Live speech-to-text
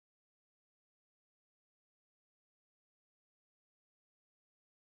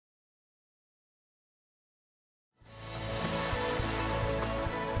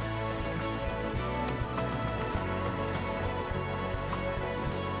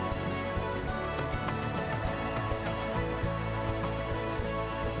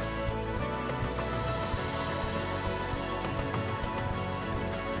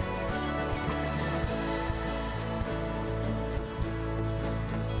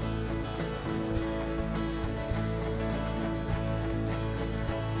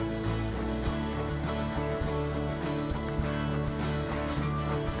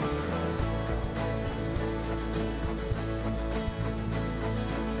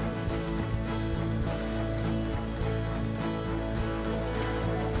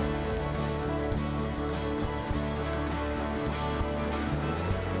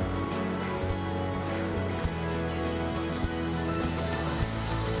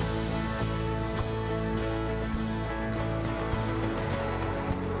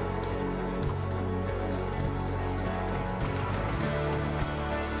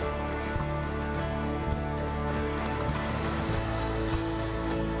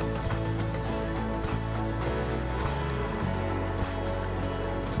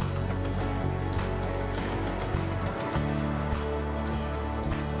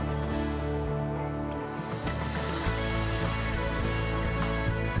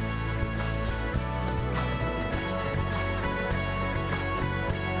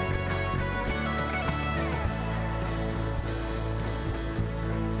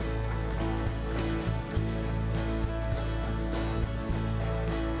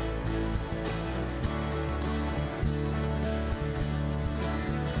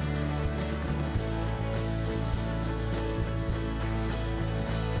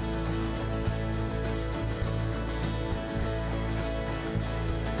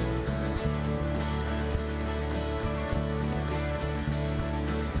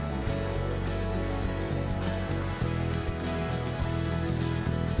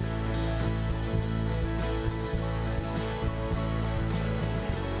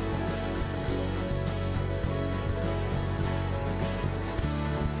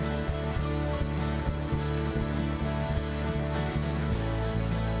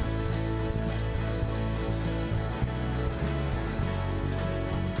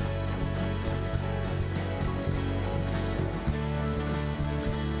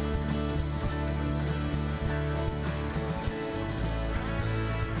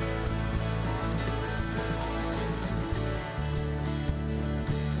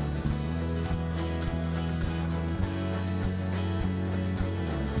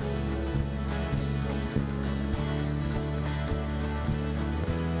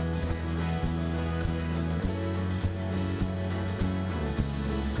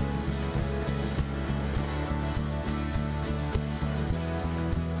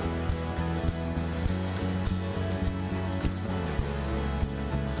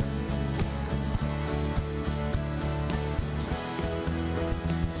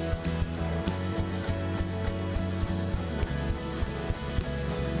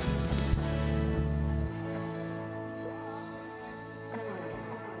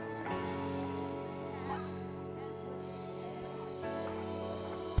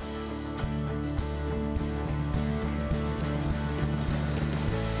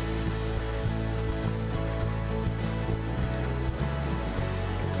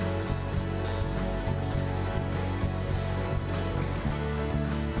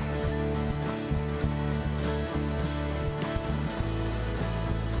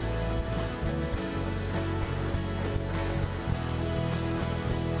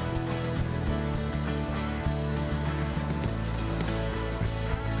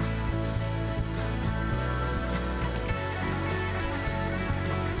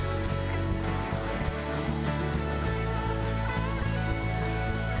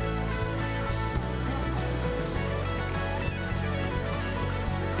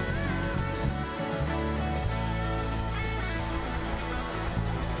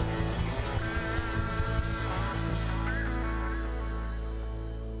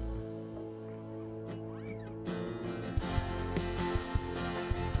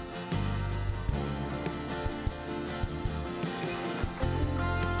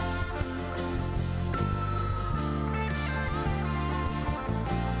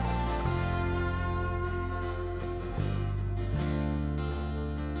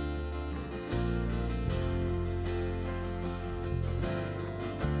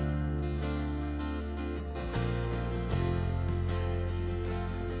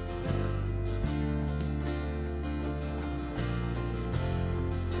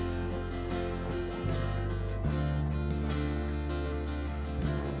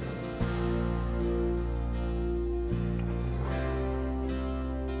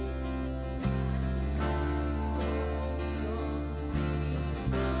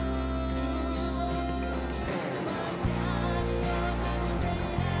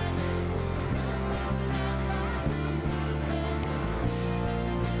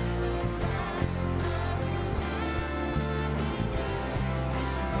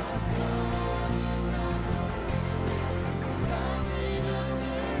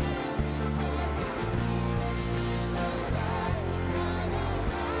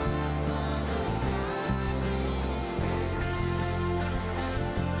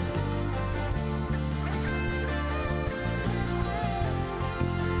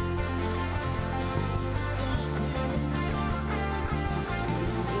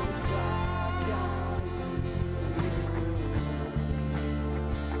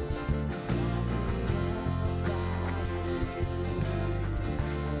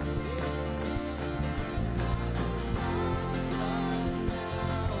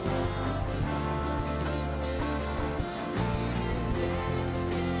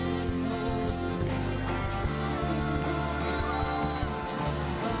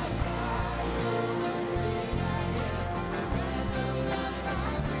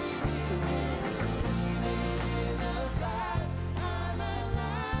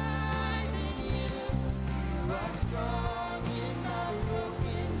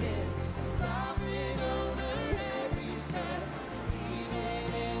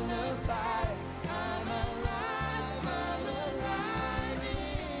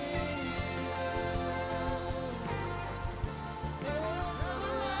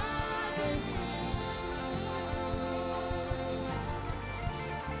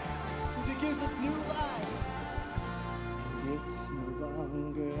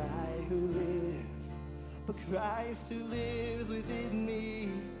Christ who lives within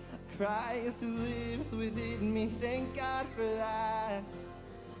me. Christ who lives within me. Thank God for that.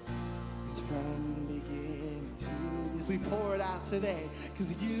 It's from beginning to this. We pour it out today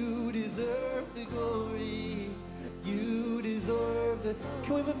because you deserve the glory. You deserve the...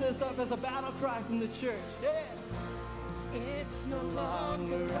 Can we lift this up as a battle cry from the church? Yeah. It's no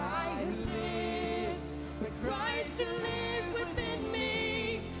longer I who live, but Christ who lives within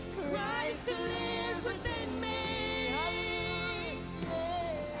me. Christ who lives within me.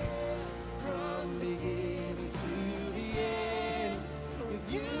 Yes. From beginning to the end, 'cause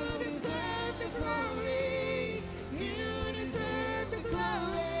you deserve the glory. You deserve the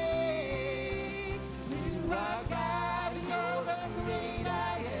glory. You are God and you're the great I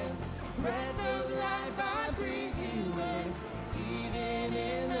am. Breath of life I breathe you in. Even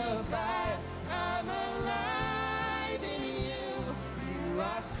in the fire, I'm alive in you. You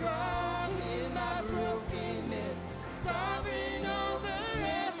are strong in my brokenness, sovereign over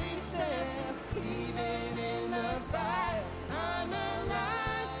every step. Even in the fire, I'm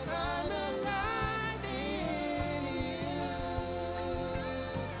alive in you.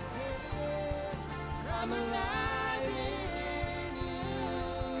 Yes, I'm alive in you.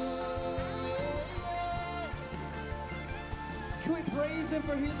 Yes. Can we praise him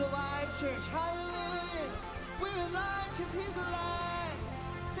for he's alive, church? Hallelujah. We're alive because he's alive.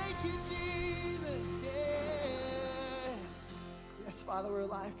 Thank you, Jesus. Yes. Yes, Father, we're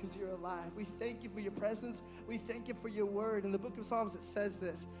alive because you're alive. We thank you for your presence. We thank you for your word. In the book of Psalms, it says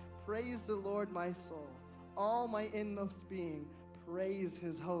this: praise the Lord, my soul. All my inmost being, praise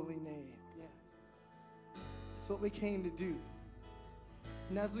his holy name. Yes. That's what we came to do.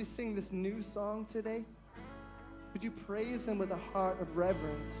 And as we sing this new song today, would you praise him with a heart of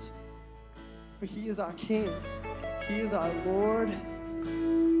reverence? For he is our King. He is our Lord.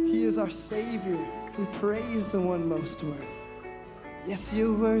 He is our Savior. We praise the one most worthy. Yes,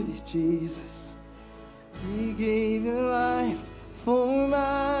 you're worthy, Jesus. He gave your life for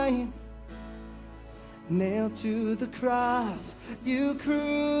mine. Nailed to the cross, you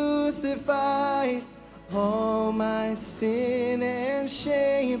crucified. All my sin and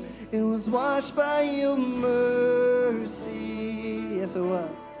shame, it was washed by your mercy. Yes, it was.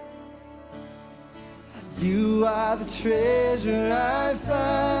 You are the treasure I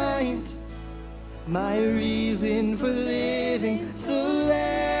find, my reason for living. So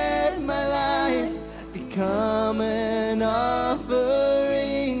let my life become an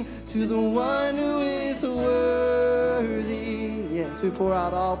offering to the one who is worthy. Yes, we pour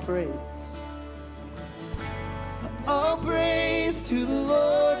out all praise. All praise to the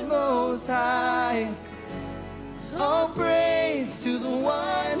Lord Most High. All praise to the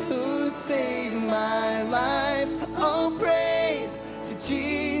one who saved my life. All praise to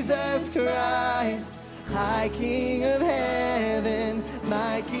Jesus Christ, High King of heaven,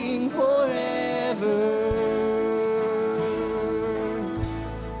 my King forever.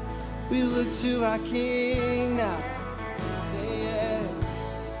 We look to our King now.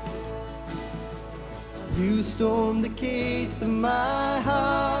 You stormed the gates of my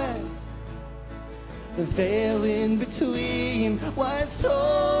heart. The veil in between was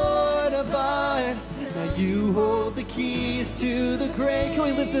torn apart. Now you hold the keys to the grave. Can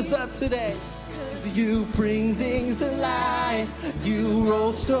we lift this up today? 'Cause you bring things to life. You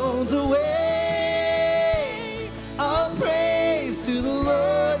roll stones away. All praise to the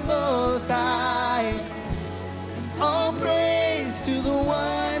Lord Most High. All praise to the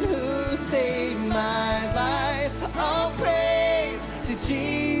one who saved my life. All praise to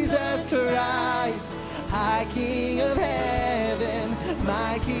Jesus Christ, High King of heaven,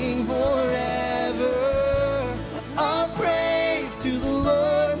 my King forever. All praise to the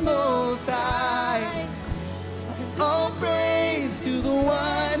Lord Most High. All praise to the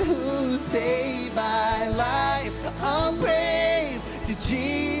one who saved my life. All praise to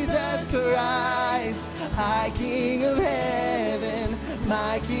Jesus Christ, High King of heaven,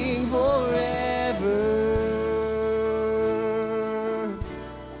 my King forever.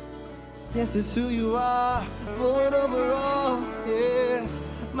 Yes, it's who you are, Lord over all. Yes,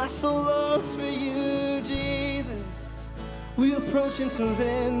 my soul longs for you, Jesus. We approach in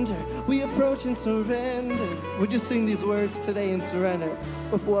surrender. We approach in surrender. Would you sing these words today in surrender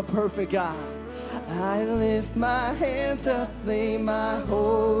before a perfect God? I lift my hands up, lay my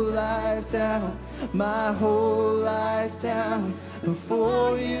whole life down, my whole life down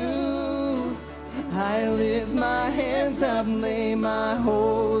before you. I lift my hands up, lay my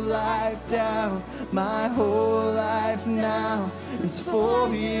whole life down, my whole life now is for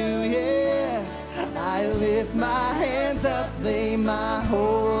you, yes. I lift my hands up, lay my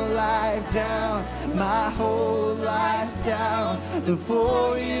whole life down, my whole life down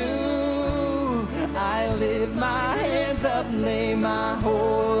before you. I lift my hands up and lay my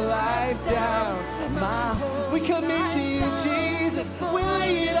whole life down. We commit to you, Jesus. We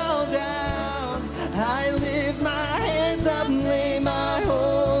lay it all down. I lift my hands up and lay my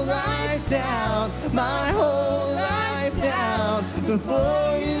whole life down. My whole life down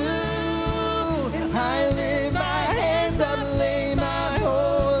before you. I lift my hands up and lay my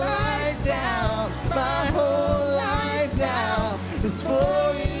whole life down. My whole life down is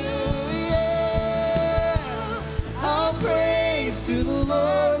for you, yes. All praise to the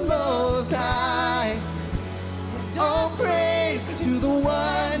Lord Most High. All praise to the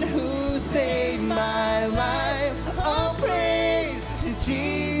one who saved my life. All praise to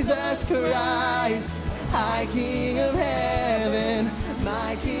Jesus Christ, High King of heaven,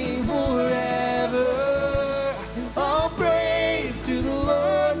 my King forever. All praise to the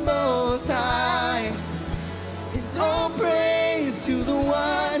Lord Most High. All praise to the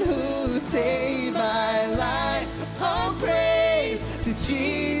one who saved my life. All praise to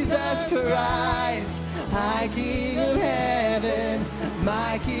Jesus Christ, High King of heaven,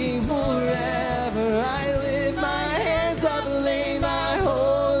 my King forever. I lift my hands up and lay my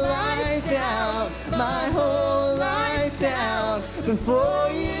whole life down. My whole life down before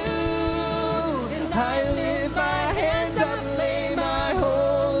you. I lift my hands up and lay my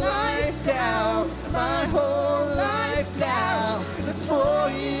whole life down. My whole life down. It's for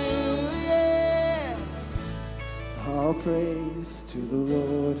you, yes. All praise to the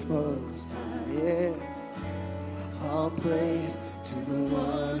Lord Most High, yes. All praise to the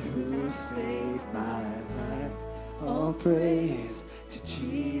one who saved my life. All praise to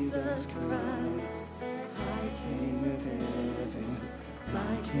Jesus Christ, High King of heaven,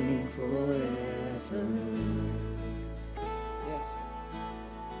 my King forever. Yes.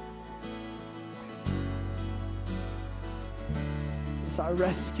 It's our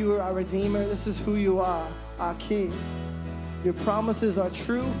rescuer, our redeemer. This is who you are, our King. Your promises are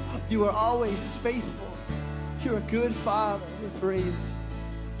true. You are always faithful. You're a good Father. We praise you.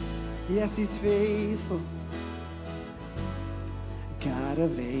 Yes, He's faithful. God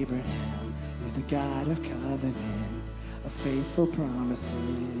of Abraham, you're the God of covenant, of faithful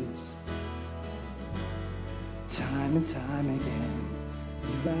promises. Time and time again,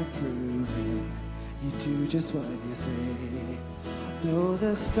 you have proven you do just what you say. Though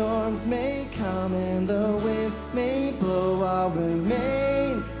the storms may come and the winds may blow, I'll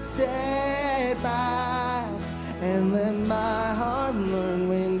remain steadfast. And let my heart learn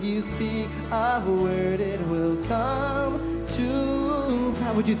when you speak a word, it will come to.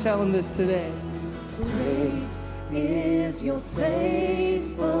 How would you tell him this today? Great is your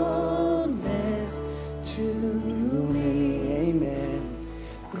faithfulness to me. Amen.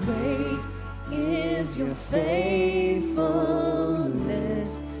 Great is your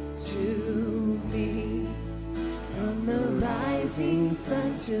faithfulness to me. From the rising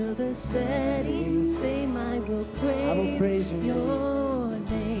sun to the setting same, I will praise your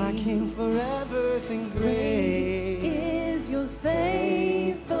name. My King forever, sing great is your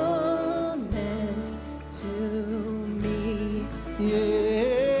faithfulness to me.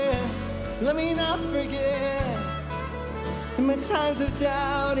 Yeah, let me not forget in my times of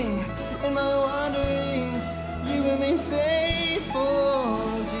doubting, in my wandering, you remain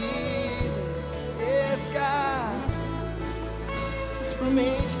faithful, Jesus. Yes, God. It's from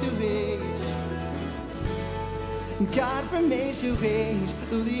age to age. God, from age to age,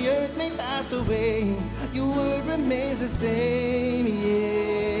 though the earth may pass away, your word remains the same,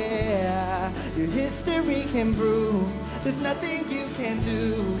 yeah. Your history can prove there's nothing you can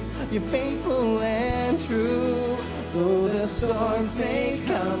do. You're faithful and true. Though the storms may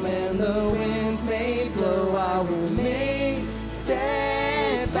come and the winds may blow, I'll remain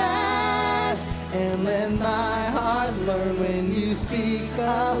steadfast. And let my heart learn when you speak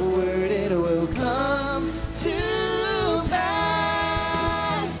a word, it will come to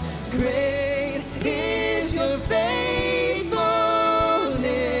pass. Great is your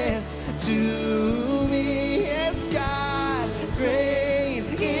faithfulness to me, yes, God. Great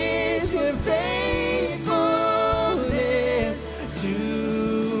is your faithfulness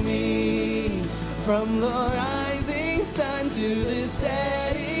to me. From the rising sun to the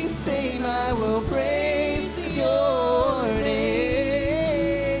setting same, I will praise your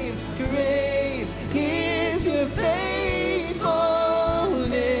name. Great is your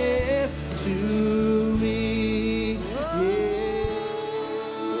faithfulness to me.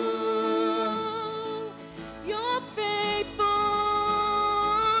 Yes. Your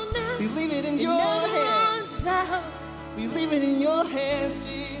faithfulness, We leave it in it your never hands. runs out. We leave it in your hands,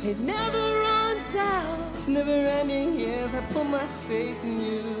 Jesus. It never runs doubt. It's never ending, yes, I put my faith in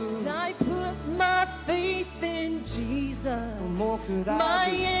you. I put my faith in Jesus, What more could I my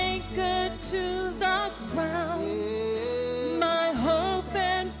do? anchor to the ground, Yeah. my hope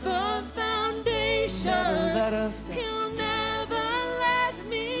and firm foundation. Never let us down. He'll never let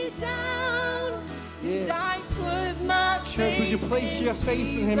me down. Yes. And I put my Church, would you place your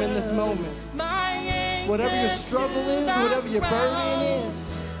faith in him in this moment? My anchor Whatever your struggle to is, the whatever your burden ground,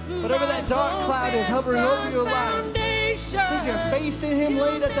 is, whatever that dark cloud is hovering over your life, place your faith in him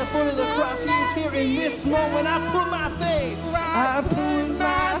laid at the foot of the cross. He is here in this moment. I put my faith. I put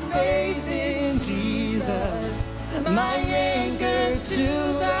my faith in Jesus, my anchor to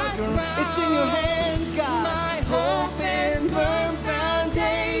the ground. It's in your hands, God. My hope and firm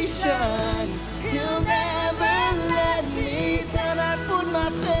foundation. He'll never let me down. I put my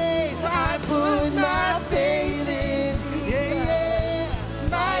faith. I put my faith in, yeah,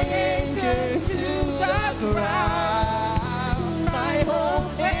 my anchor to the ground. My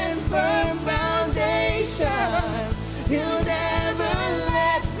hope and firm foundation. He'll never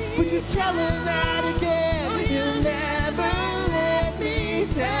let me. Would you tell him that again? He'll never let me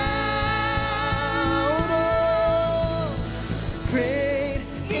down. Oh, great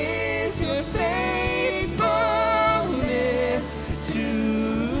is your faithfulness to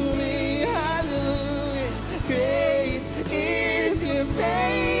me. Hallelujah. Great is your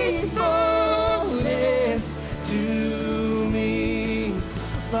faithfulness to me.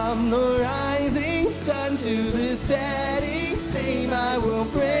 From the rising sun to the setting same, I will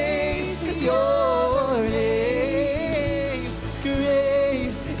praise your name.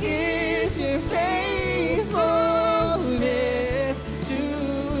 Great is your faithfulness to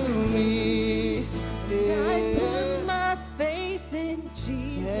me. I put my faith in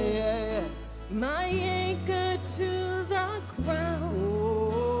Jesus, Yeah. my anchor to the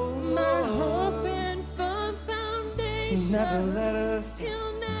ground, my hope and firm foundation. Never let us down.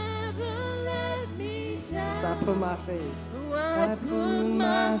 He'll never let me down. So I put my faith. I put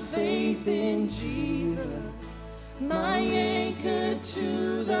my faith in Jesus, my anchor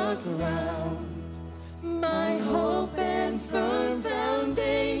to the ground, my hope and firm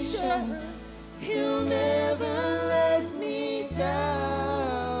foundation. He'll never let me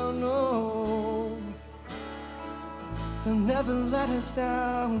down. No, he'll never let us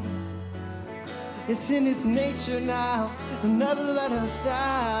down. It's in his nature now. He'll never let us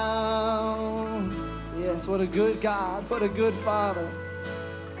down. Yes, what a good God, what a good Father.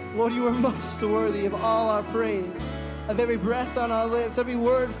 Lord, you are most worthy of all our praise, of every breath on our lips, every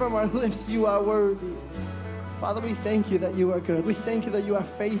word from our lips. You are worthy. Father, we thank you that you are good. We thank you that you are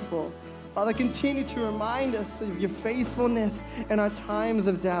faithful. Father, continue to remind us of your faithfulness in our times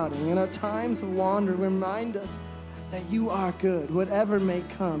of doubting, in our times of wandering. Remind us that you are good. Whatever may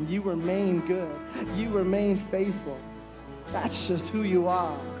come, you remain good. You remain faithful. That's just who you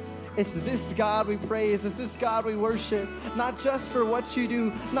are. It's this God we praise. It's this God we worship. Not just for what you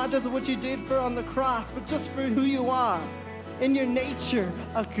do, not just what you did for on the cross, but just for who you are. In your nature,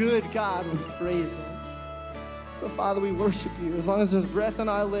 a good God we praise him. So, Father, we worship you. As long as there's breath on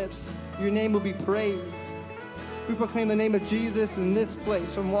our lips, your name will be praised. We proclaim the name of Jesus in this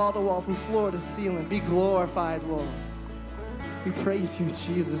place, from wall to wall, from floor to ceiling. Be glorified, Lord. We praise you in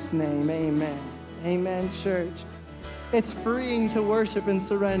Jesus' name. Amen. Amen, church. It's freeing to worship and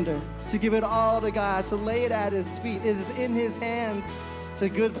surrender, to give it all to God, to lay it at his feet. It is in his hands. It's a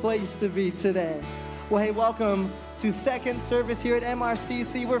good place to be today. Well, hey, welcome to second service here at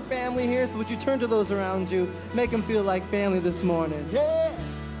MRCC. We're family here, so would you turn to those around you, make them feel like family this morning. Yeah.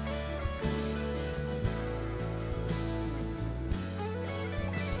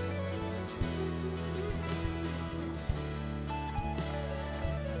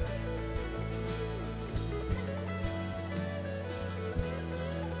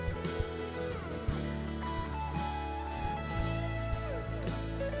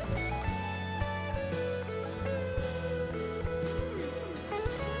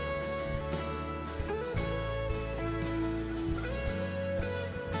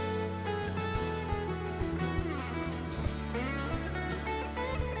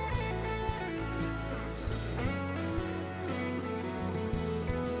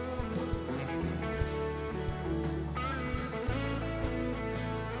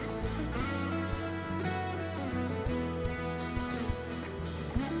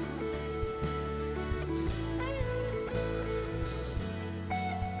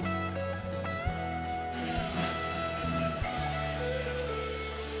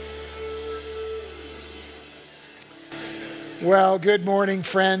 Well, good morning,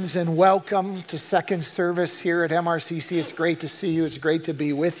 friends, and welcome to second service here at MRCC. It's great to see you. It's great to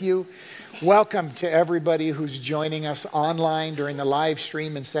be with you. Welcome to everybody who's joining us online during the live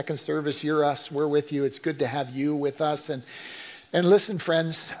stream and second service. You're us. We're with you. It's good to have you with us. And listen,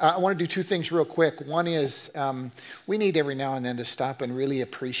 friends, I want to do two things real quick. One is we need every now and then to stop and really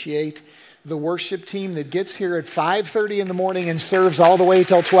appreciate the worship team that gets here at 5:30 in the morning and serves all the way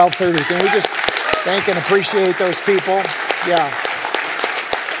till 12:30. Can we just thank and appreciate those people? Yeah.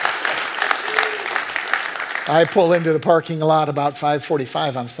 I pull into the parking lot about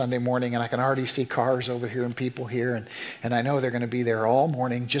 5:45 on Sunday morning, and I can already see cars over here and people here, and I know they're going to be there all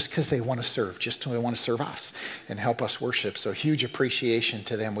morning just because they want to serve, just they want to serve us and help us worship. So huge appreciation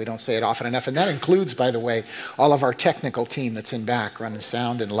to them. We don't say it often enough, and that includes, by the way, all of our technical team that's in back, running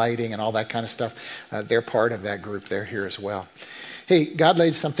sound and lighting and all that kind of stuff. They're part of that group. They're here as well. Hey, God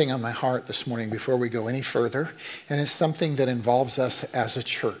laid something on my heart this morning before we go any further, and it's something that involves us as a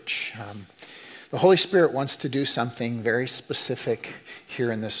church. The Holy Spirit wants to do something very specific here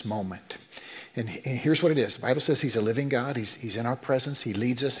in this moment. And here's what it is. The Bible says He's a living God. He's in our presence. He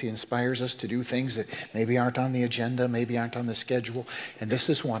leads us. He inspires us to do things that maybe aren't on the agenda, maybe aren't on the schedule, and this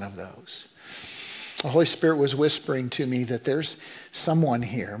is one of those. The Holy Spirit was whispering to me that there's someone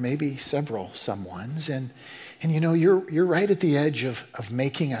here, maybe several someones, and you know, you're right at the edge of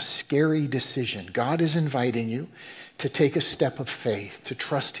making a scary decision. God is inviting you to take a step of faith, to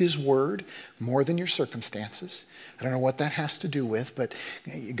trust His word more than your circumstances. I don't know what that has to do with, but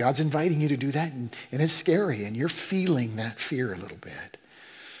God's inviting you to do that, and it's scary, and you're feeling that fear a little bit.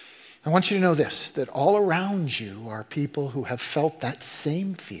 I want you to know this, that all around you are people who have felt that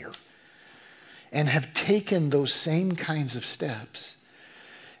same fear and have taken those same kinds of steps.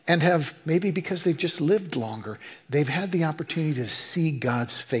 And have, maybe because they've just lived longer, they've had the opportunity to see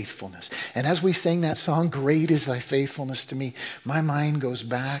God's faithfulness. And as we sang that song, "Great is thy faithfulness to me," my mind goes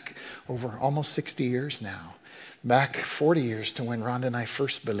back over almost 60 years now. Back 40 years to when Rhonda and I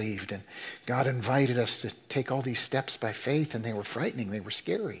first believed. And God invited us to take all these steps by faith, and they were frightening. They were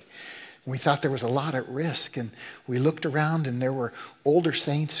scary. We thought there was a lot at risk, and we looked around, and there were older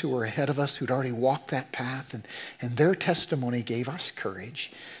saints who were ahead of us who'd already walked that path, and their testimony gave us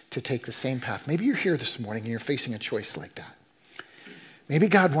courage to take the same path. Maybe you're here this morning and you're facing a choice like that. Maybe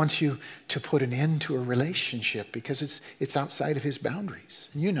God wants you to put an end to a relationship because it's outside of His boundaries.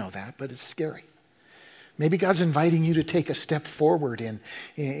 And you know that, but it's scary. Maybe God's inviting you to take a step forward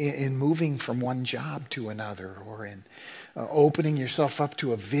in moving from one job to another, or in opening yourself up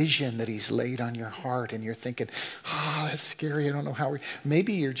to a vision that He's laid on your heart, and you're thinking, oh, that's scary, I don't know how.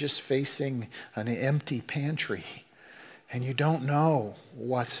 Maybe you're just facing an empty pantry and you don't know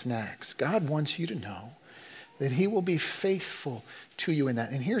what's next. God wants you to know that He will be faithful to you in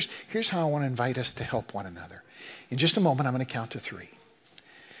that. And here's how I want to invite us to help one another. In just a moment, I'm going to count to 3.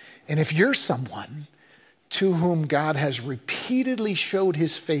 And if you're someone to whom God has repeatedly showed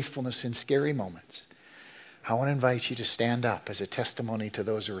His faithfulness in scary moments, I want to invite you to stand up as a testimony to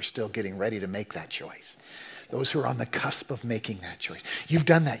those who are still getting ready to make that choice. Those who are on the cusp of making that choice. You've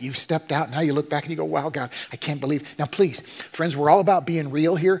done that. You've stepped out. Now you look back and you go, wow, God, I can't believe. Now, please, friends, we're all about being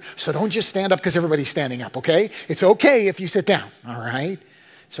real here. So don't just stand up because everybody's standing up, okay? It's okay if you sit down, all right?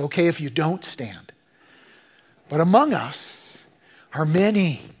 It's okay if you don't stand. But among us are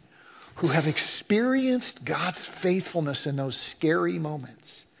many who have experienced God's faithfulness in those scary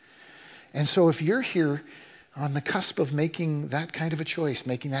moments. And so if you're here on the cusp of making that kind of a choice,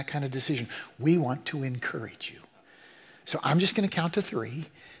 making that kind of decision, we want to encourage you. So I'm just going to count to 3.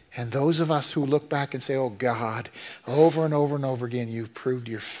 And those of us who look back and say, oh God, over and over and over again, you've proved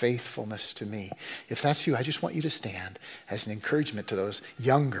your faithfulness to me. If that's you, I just want you to stand as an encouragement to those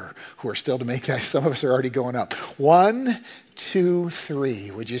younger who are still to make that. Some of us are already going up. 1, 2,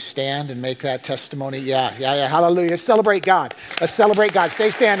 3. Would you stand and make that testimony? Yeah. Hallelujah. Let's celebrate God. Let's celebrate God. Stay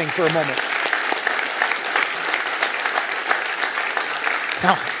standing for a moment.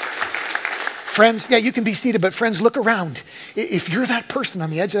 Now, friends, yeah, you can be seated, but friends, look around. If you're that person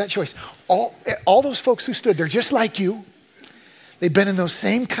on the edge of that choice, all those folks who stood, they're just like you. They've been in those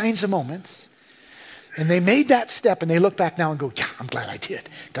same kinds of moments, and they made that step, and they look back now and go, yeah, I'm glad I did.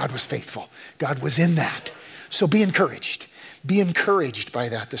 God was faithful. God was in that. So be encouraged. Be encouraged by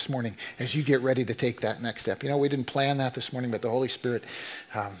that this morning as you get ready to take that next step. You know, we didn't plan that this morning, but the Holy Spirit,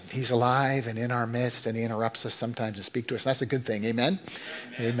 He's alive and in our midst, and He interrupts us sometimes and speaks to us. That's a good thing. Amen?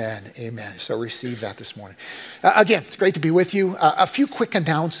 Amen. Amen. So receive that this morning. Again, it's great to be with you. A few quick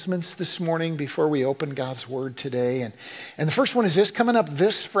announcements this morning before we open God's Word today. And the first one is this. Coming up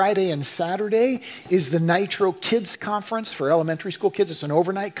this Friday and Saturday is the Nitro Kids Conference for elementary school kids. It's an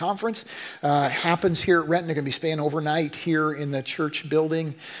overnight conference. Happens here at Renton. They're going to be staying overnight here here in the church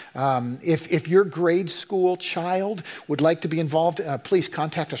building. If your grade school child would like to be involved, please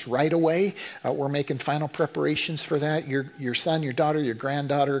contact us right away. We're making final preparations for that. Your son, your daughter, your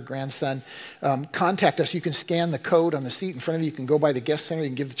granddaughter, grandson, contact us. You can scan the code on the seat in front of you. You can go by the guest center. You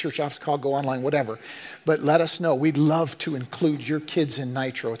can give the church office a call, go online, whatever. But let us know. We'd love to include your kids in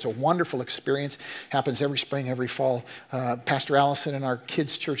Nitro. It's a wonderful experience. Happens every spring, every fall. Pastor Allison and our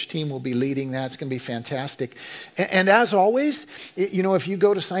kids' church team will be leading that. It's going to be fantastic. And as always, if you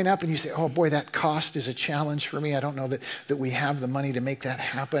go to sign up and you say, oh boy, that cost is a challenge for me. I don't know that we have the money to make that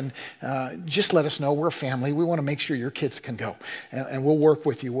happen. Just let us know. We're a family. We want to make sure your kids can go. And we'll work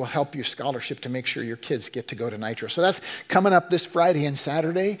with you. We'll help you scholarship to make sure your kids get to go to Nitro. So that's coming up this Friday and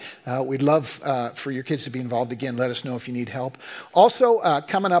Saturday. We'd love for your kids to be involved. Again, let us know if you need help. Also,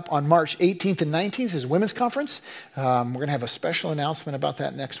 coming up on March 18th and 19th is Women's Conference. We're going to have a special announcement about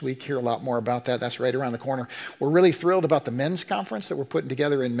that next week. Hear a lot more about that. That's right around the corner. We're really thrilled about the men's conference that we're putting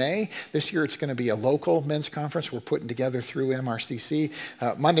together in May. This year it's going to be a local men's conference we're putting together through MRCC.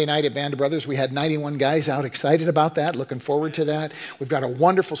 Monday night at Band of Brothers, we had 91 guys out excited about that, looking forward to that. We've got a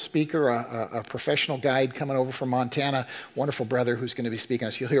wonderful speaker, a professional guide coming over from Montana, wonderful brother who's going to be speaking to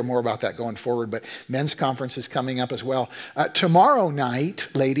us. You'll hear more about that going forward, but men's conference is coming up as well. Tomorrow night,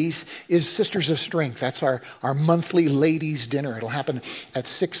 ladies, is Sisters of Strength. That's our monthly ladies' dinner. It'll happen at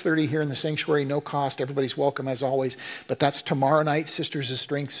 6:30 here in the sanctuary, no cost. Everybody's welcome as always, but that's tomorrow night, Sisters of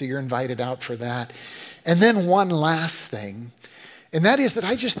Strength, so you're invited out for that. And then one last thing, and that is that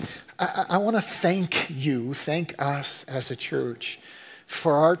I want to thank us as a church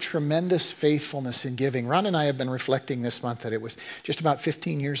for our tremendous faithfulness in giving. Ron and I have been reflecting this month that it was just about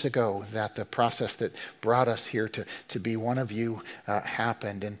 15 years ago that the process that brought us here to be one of you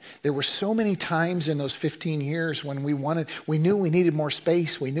happened. And there were so many times in those 15 years when we knew we needed more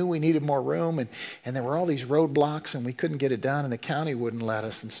space, we knew we needed more room, and there were all these roadblocks and we couldn't get it done and the county wouldn't let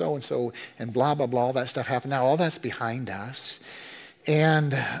us and so and blah, blah, blah, all that stuff happened. Now all that's behind us.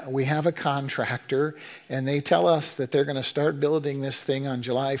 And we have a contractor, and they tell us that they're going to start building this thing on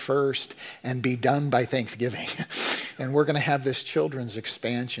July 1st and be done by Thanksgiving. And we're going to have this children's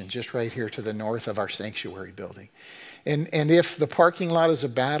expansion just right here to the north of our sanctuary building. And if the parking lot is a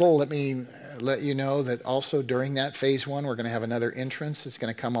battle, let me let you know that also during that phase one, we're going to have another entrance. It's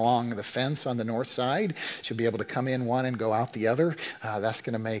going to come along the fence on the north side. You'll be able to come in one and go out the other. That's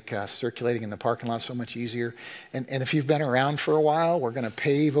going to make circulating in the parking lot so much easier. And if you've been around for a while, we're going to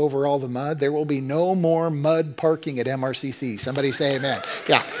pave over all the mud. There will be no more mud parking at MRCC. Somebody say amen.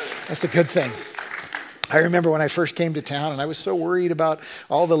 Yeah, that's a good thing. I remember when I first came to town and I was so worried about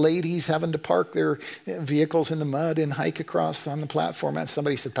all the ladies having to park their vehicles in the mud and hike across on the platform. And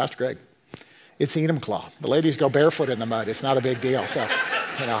somebody said, Pastor Greg, it's Enumclaw. The ladies go barefoot in the mud. It's not a big deal. So,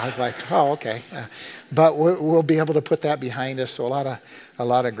 I was like, oh, okay. But we'll be able to put that behind us. So a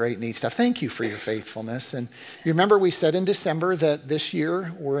lot of great neat stuff. Thank you for your faithfulness. And you remember we said in December that this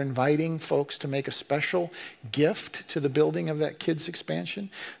year we're inviting folks to make a special gift to the building of that kids expansion.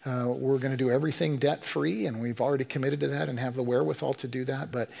 We're going to do everything debt-free, and we've already committed to that and have the wherewithal to do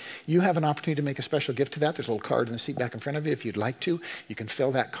that. But you have an opportunity to make a special gift to that. There's a little card in the seat back in front of you. If you'd like to, you can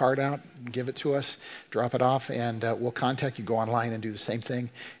fill that card out, give it to us, drop it off, and we'll contact you. Go online and do the same thing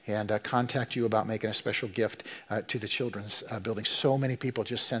and contact you about making a special gift to the children's building. So many people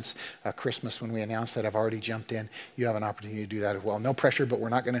just since Christmas when we announced that have already jumped in. You have an opportunity to do that as well. No pressure, but we're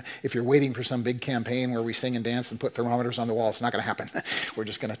not going to, if you're waiting for some big campaign where we sing and dance and put thermometers on the wall, it's not going to happen. We're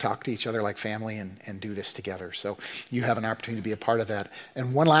just going to talk to each other like family and do this together. So you have an opportunity to be a part of that.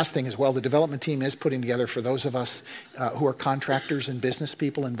 And one last thing as well, the development team is putting together, for those of us who are contractors and business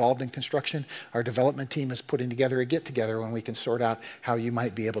people involved in construction, our development team is putting together a get-together when we can sort out how you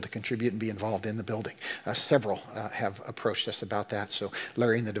might be able to contribute and be involved in the building. Several have approached us about that. So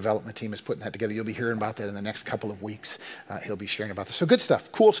Larry and the development team is putting that together. You'll be hearing about that in the next couple of weeks. He'll be sharing about this. So good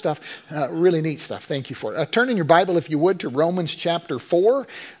stuff, cool stuff, really neat stuff. Thank you for it. Turn in your Bible, if you would, to Romans chapter 4,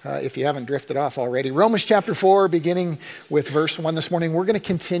 if you haven't drifted off already. Romans chapter 4, beginning with verse 1 this morning. We're going to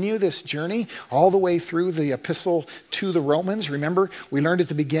continue this journey all the way through the epistle to the Romans. Remember, we learned at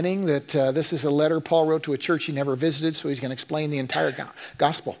the beginning that this is a letter Paul wrote to a church he never visited, so he's going to explain the entire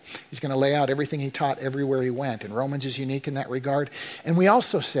gospel. He's going to lay out everything he taught everywhere he went, and Romans is unique in that regard. And we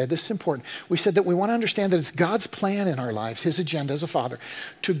also said, this is important, we said that we want to understand that it's God's plan in our lives, his agenda as a father,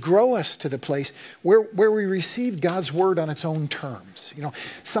 to grow us to the place where we receive God's word on its own terms. You know,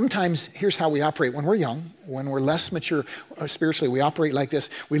 sometimes here's how we operate. When we're young, when we're less mature spiritually, we operate like this.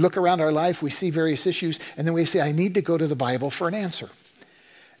 We look around our life, we see various issues, and then we say, I need to go to the Bible for an answer.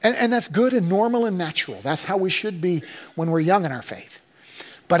 And that's good and normal and natural. That's how we should be when we're young in our faith.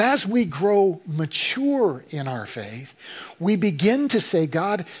 But as we grow mature in our faith, we begin to say,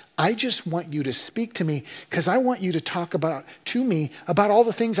 God, I just want you to speak to me because I want you to talk to me about all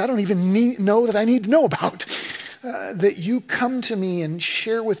the things I don't even know that I need to know about. That you come to me and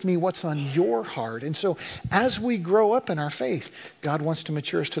share with me what's on your heart. And so as we grow up in our faith, God wants to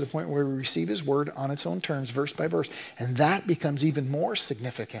mature us to the point where we receive his word on its own terms, verse by verse. And that becomes even more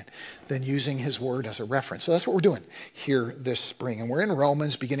significant than using his word as a reference. So that's what we're doing here this spring. And we're in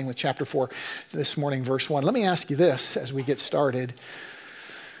Romans, beginning with chapter 4 this morning, verse 1. Let me ask you this as we get started.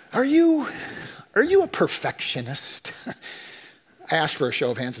 Are you a perfectionist? I asked for a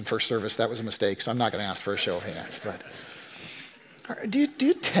show of hands in first service. That was a mistake, so I'm not going to ask for a show of hands. But do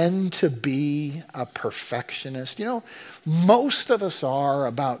you tend to be a perfectionist? You know, most of us are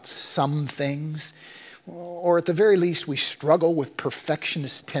about some things, or at the very least, we struggle with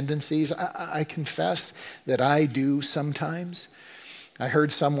perfectionist tendencies. I confess that I do sometimes. I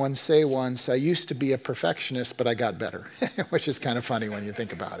heard someone say once, I used to be a perfectionist, but I got better, which is kind of funny when you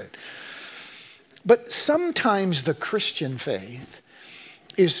think about it. But sometimes the Christian faith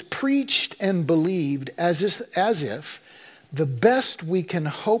is preached and believed as if the best we can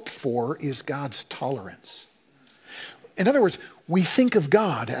hope for is God's tolerance. In other words, we think of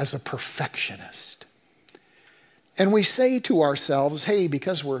God as a perfectionist. And we say to ourselves, hey,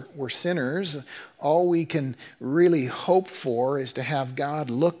 because we're sinners, all we can really hope for is to have God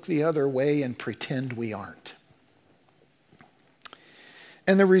look the other way and pretend we aren't.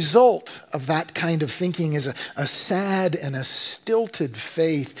 And the result of that kind of thinking is a sad and a stilted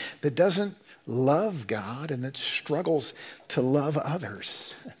faith that doesn't love God and that struggles to love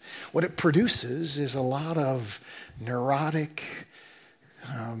others. What it produces is a lot of neurotic,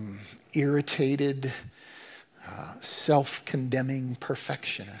 irritated, self-condemning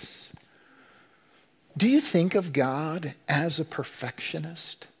perfectionists. Do you think of God as a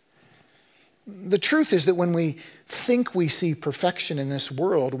perfectionist? The truth is that when we think we see perfection in this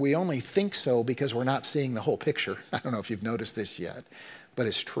world, we only think so because we're not seeing the whole picture. I don't know if you've noticed this yet, but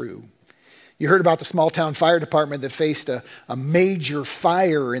it's true. You heard about the small town fire department that faced a major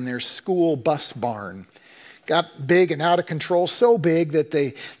fire in their school bus barn. Got big and out of control, so big that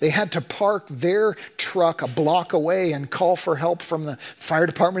they had to park their truck a block away and call for help from the fire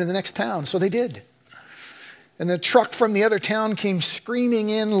department in the next town. So they did. And the truck from the other town came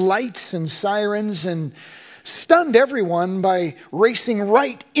screaming in, lights and sirens, and stunned everyone by racing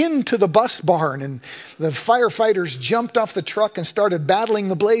right into the bus barn. And the firefighters jumped off the truck and started battling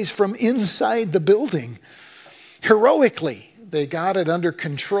the blaze from inside the building. Heroically, they got it under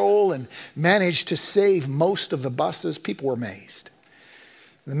control and managed to save most of the buses. People were amazed.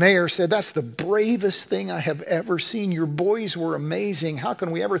 The mayor said, that's the bravest thing I have ever seen. Your boys were amazing. How can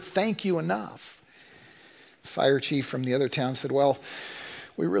we ever thank you enough? Fire chief from the other town said, well,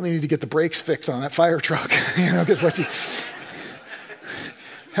 we really need to get the brakes fixed on that fire truck, because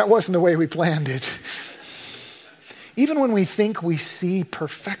that wasn't the way we planned it. Even when we think we see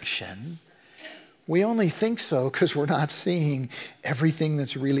perfection, we only think so because we're not seeing everything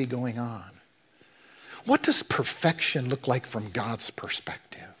that's really going on. What does perfection look like from God's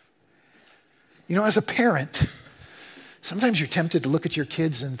perspective? You know, as a parent, sometimes you're tempted to look at your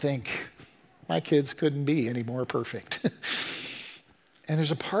kids and think, my kids couldn't be any more perfect. And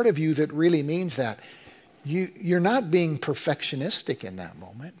there's a part of you that really means that. You're not being perfectionistic in that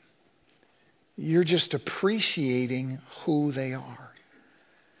moment. You're just appreciating who they are.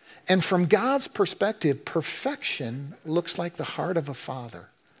 And from God's perspective, perfection looks like the heart of a father.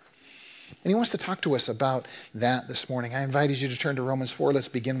 And he wants to talk to us about that this morning. I invited you to turn to Romans 4. Let's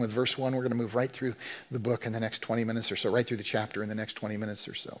begin with verse 1. We're going to move right through the book in the next 20 minutes or so, right through the chapter in the next 20 minutes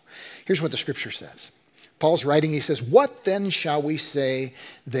or so. Here's what the scripture says. Paul's writing, he says, what then shall we say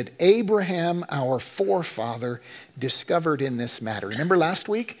that Abraham, our forefather, discovered in this matter? Remember last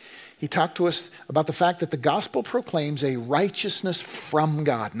week? He talked to us about the fact that the gospel proclaims a righteousness from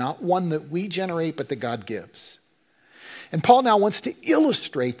God, not one that we generate, but that God gives. And Paul now wants to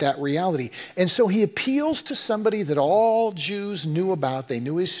illustrate that reality. And so he appeals to somebody that all Jews knew about. They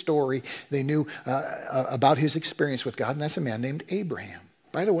knew his story. They knew about his experience with God. And that's a man named Abraham.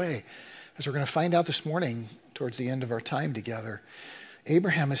 By the way, as we're going to find out this morning towards the end of our time together,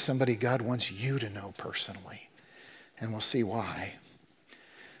 Abraham is somebody God wants you to know personally. And we'll see why.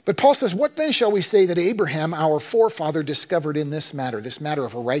 But Paul says, what then shall we say that Abraham, our forefather, discovered in this matter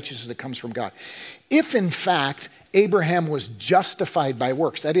of a righteousness that comes from God? If in fact Abraham was justified by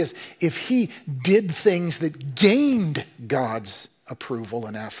works, that is, if he did things that gained God's approval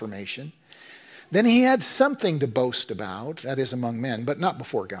and affirmation, then he had something to boast about, that is among men, but not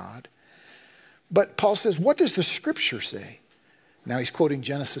before God. But Paul says, what does the scripture say? Now he's quoting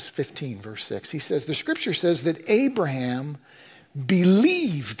Genesis 15, verse 6. He says, the scripture says that Abraham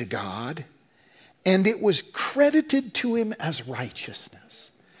believed God, and it was credited to him as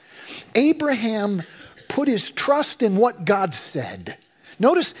righteousness. Abraham put his trust in what God said.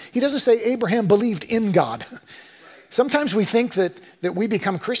 Notice he doesn't say Abraham believed in God. Sometimes we think that we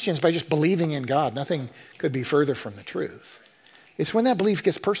become Christians by just believing in God. Nothing could be further from the truth. It's when that belief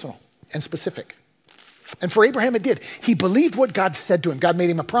gets personal and specific. And for Abraham, it did. He believed what God said to him. God made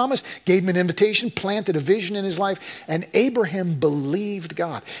him a promise, gave him an invitation, planted a vision in his life, and Abraham believed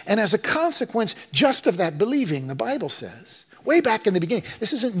God. And as a consequence, just of that believing, the Bible says, way back in the beginning,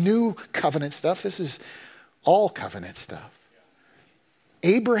 this isn't new covenant stuff, this is all covenant stuff.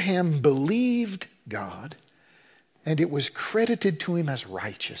 Abraham believed God, and it was credited to him as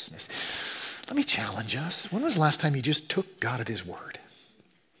righteousness. Let me challenge us. When was the last time you just took God at his word?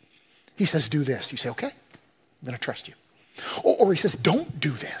 He says, do this. You say, okay, I'm going to trust you. Or he says, don't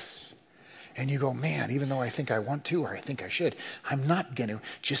do this. And you go, man, even though I think I want to or I think I should, I'm not going to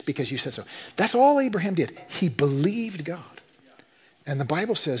just because you said so. That's all Abraham did. He believed God. And the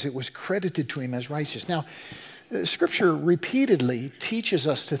Bible says it was credited to him as righteous. Now, Scripture repeatedly teaches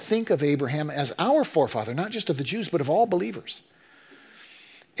us to think of Abraham as our forefather, not just of the Jews, but of all believers.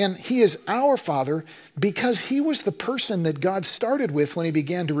 And he is our father because he was the person that God started with when he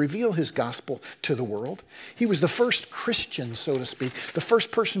began to reveal his gospel to the world. He was the first Christian, so to speak, the first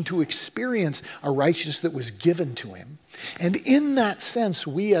person to experience a righteousness that was given to him. And in that sense,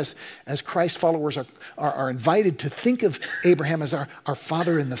 we as Christ followers are invited to think of Abraham as our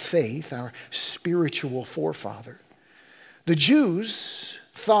father in the faith, our spiritual forefather. The Jews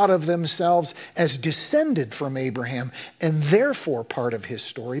thought of themselves as descended from Abraham and therefore part of his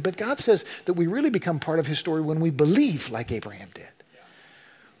story. But God says that we really become part of his story when we believe like Abraham did.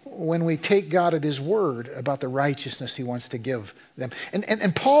 When we take God at his word about the righteousness he wants to give them.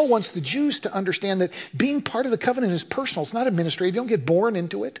 And Paul wants the Jews to understand that being part of the covenant is personal. It's not administrative. You don't get born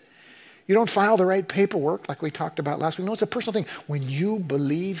into it. You don't file the right paperwork like we talked about last week. No, it's a personal thing. When you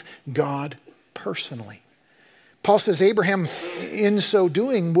believe God personally. Paul says Abraham, in so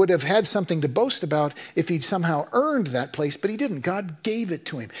doing, would have had something to boast about if he'd somehow earned that place, but he didn't. God gave it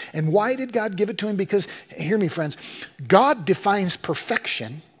to him. And why did God give it to him? Because, hear me, friends, God defines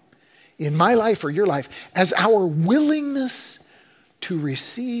perfection in my life or your life as our willingness to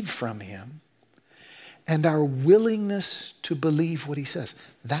receive from him and our willingness to believe what he says.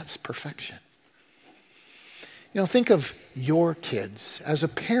 That's perfection. You know, think of your kids. As a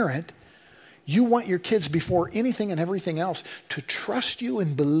parent, you want your kids before anything and everything else to trust you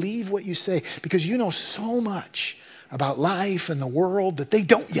and believe what you say because you know so much about life and the world that they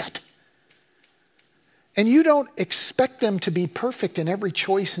don't yet. And you don't expect them to be perfect in every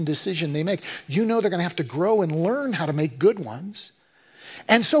choice and decision they make. You know they're going to have to grow and learn how to make good ones.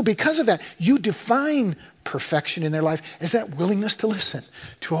 And so because of that, you define perfection in their life as that willingness to listen,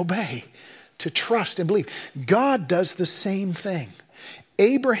 to obey, to trust and believe. God does the same thing.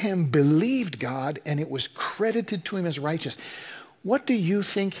 Abraham believed God and it was credited to him as righteous. What do you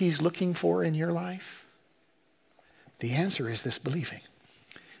think he's looking for in your life? The answer is this believing.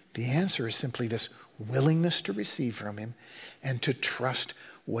 The answer is simply this willingness to receive from him and to trust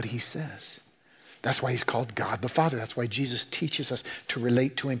what he says. That's why he's called God the Father. That's why Jesus teaches us to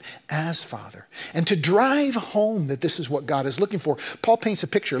relate to him as Father. And to drive home that this is what God is looking for, Paul paints a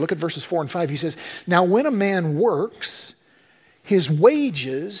picture. Look at verses 4 and 5. He says, now when a man works, his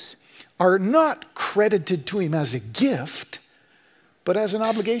wages are not credited to him as a gift, but as an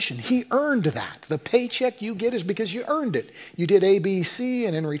obligation. He earned that. The paycheck you get is because you earned it. You did A, B, C,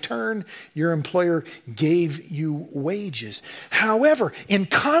 and in return, your employer gave you wages. However, in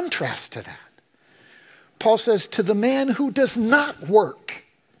contrast to that, Paul says, to the man who does not work,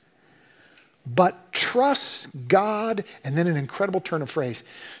 but trusts God, and then an incredible turn of phrase,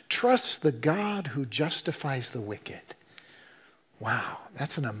 trusts the God who justifies the wicked. Wow,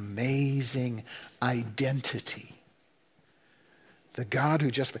 that's an amazing identity. The God who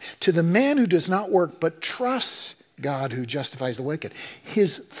justifies. To the man who does not work, but trusts God who justifies the wicked,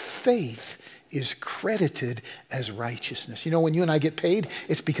 his faith is credited as righteousness. You know, when you and I get paid,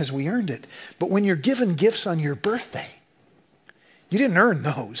 it's because we earned it. But when you're given gifts on your birthday, you didn't earn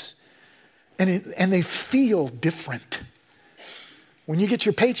those. And they feel different. When you get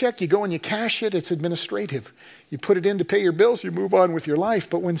your paycheck, you go and you cash it, it's administrative. You put it in to pay your bills, you move on with your life.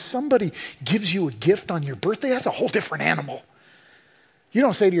 But when somebody gives you a gift on your birthday, that's a whole different animal. You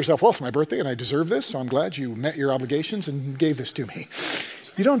don't say to yourself, well, it's my birthday and I deserve this, so I'm glad you met your obligations and gave this to me.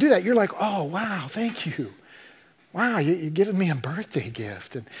 You don't do that. You're like, oh, wow, thank you. Wow, you're giving me a birthday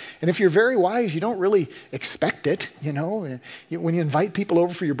gift. And if you're very wise, you don't really expect it, you know. When you invite people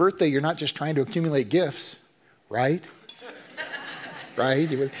over for your birthday, you're not just trying to accumulate gifts, right?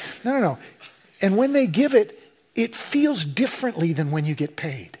 Right? No. And when they give it, it feels differently than when you get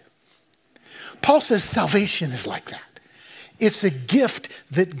paid. Paul says salvation is like that. It's a gift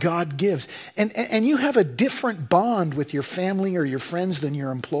that God gives. And you have a different bond with your family or your friends than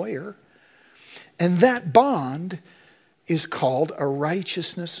your employer. And that bond is called a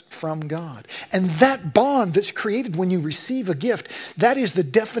righteousness from God. And that bond that's created when you receive a gift, that is the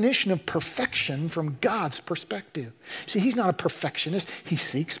definition of perfection from God's perspective. See, he's not a perfectionist. He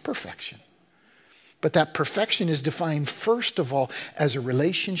seeks perfection. But that perfection is defined first of all as a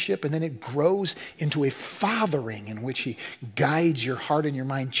relationship, and then it grows into a fathering in which he guides your heart and your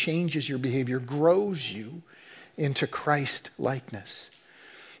mind, changes your behavior, grows you into Christ likeness.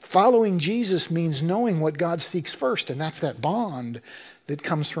 Following Jesus means knowing what God seeks first, and that's that bond that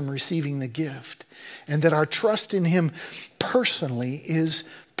comes from receiving the gift. And that our trust in him personally is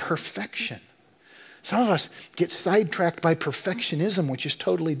perfection. Some of us get sidetracked by perfectionism, which is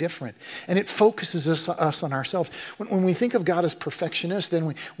totally different. And it focuses us on ourselves. When we think of God as perfectionist,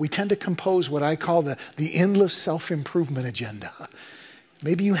 then we tend to compose what I call the endless self-improvement agenda.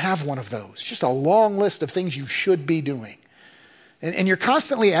 Maybe you have one of those. Just a long list of things you should be doing. And you're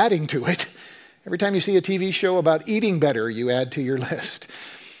constantly adding to it. Every time you see a TV show about eating better, you add to your list.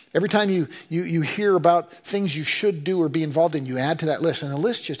 Every time you hear about things you should do or be involved in, you add to that list. And the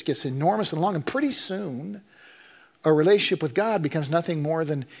list just gets enormous and long. And pretty soon, a relationship with God becomes nothing more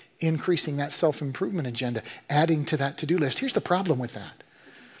than increasing that self-improvement agenda, adding to that to-do list. Here's the problem with that.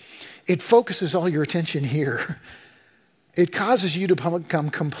 It focuses all your attention here. It causes you to become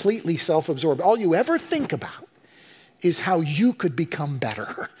completely self-absorbed. All you ever think about is how you could become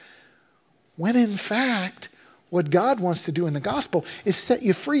better. When in fact, what God wants to do in the gospel is set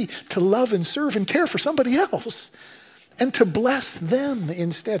you free to love and serve and care for somebody else and to bless them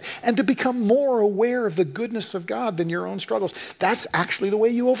instead and to become more aware of the goodness of God than your own struggles. That's actually the way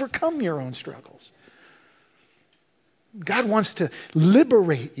you overcome your own struggles. God wants to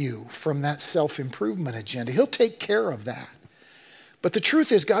liberate you from that self-improvement agenda. He'll take care of that. But the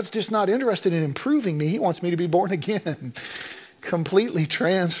truth is, God's just not interested in improving me. He wants me to be born again, completely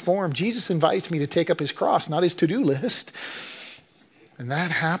transformed. Jesus invites me to take up his cross, not his to-do list. And that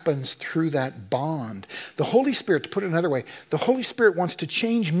happens through that bond. The Holy Spirit, to put it another way, the Holy Spirit wants to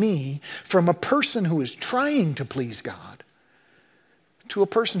change me from a person who is trying to please God to a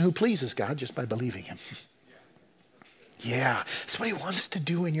person who pleases God just by believing him. Yeah, that's what he wants to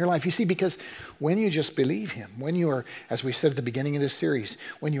do in your life. You see, because when you just believe him, when you are, as we said at the beginning of this series,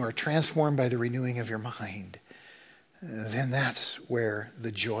 when you are transformed by the renewing of your mind, then that's where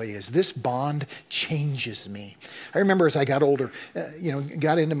the joy is. This bond changes me. I remember as I got older,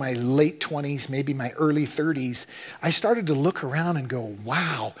 got into my late 20s, maybe my early 30s, I started to look around and go,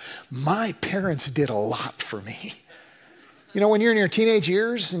 wow, my parents did a lot for me. You know, when you're in your teenage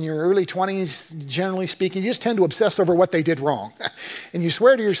years, in your early 20s, generally speaking, you just tend to obsess over what they did wrong. And you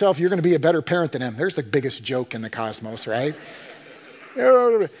swear to yourself you're going to be a better parent than them. There's the biggest joke in the cosmos, right?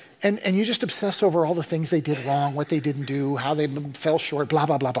 And you just obsess over all the things they did wrong, what they didn't do, how they fell short, blah,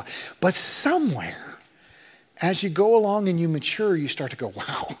 blah, blah, blah. But somewhere, as you go along and you mature, you start to go,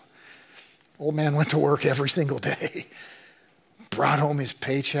 wow, old man went to work every single day. Brought home his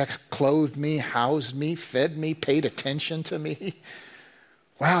paycheck, clothed me, housed me, fed me, paid attention to me.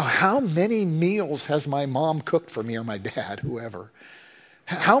 Wow, how many meals has my mom cooked for me or my dad, whoever?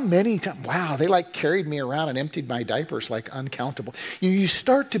 How many times? Wow, they like carried me around and emptied my diapers like uncountable. You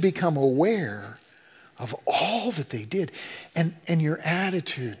start to become aware of all that they did, and your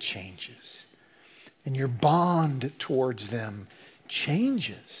attitude changes, and your bond towards them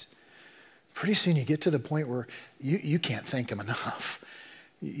changes. Pretty soon you get to the point where you can't thank them enough.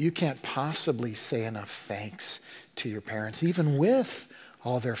 You can't possibly say enough thanks to your parents, even with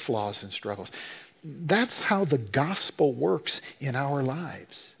all their flaws and struggles. That's how the gospel works in our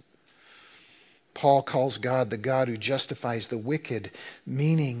lives. Paul calls God the God who justifies the wicked,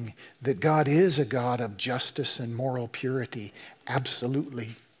 meaning that God is a God of justice and moral purity,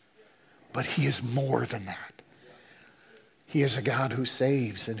 absolutely. But he is more than that. He is a God who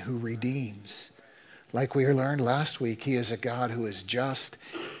saves and who redeems. Like we learned last week, he is a God who is just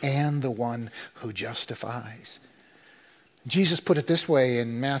and the one who justifies. Jesus put it this way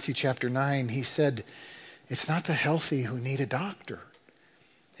in Matthew chapter 9. He said, it's not the healthy who need a doctor.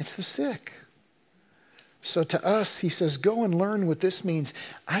 It's the sick. So to us, he says, go and learn what this means.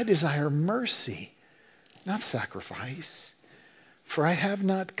 I desire mercy, not sacrifice. For I have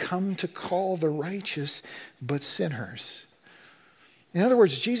not come to call the righteous, but sinners. In other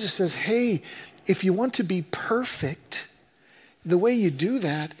words, Jesus says, hey, if you want to be perfect, the way you do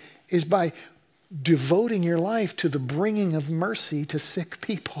that is by devoting your life to the bringing of mercy to sick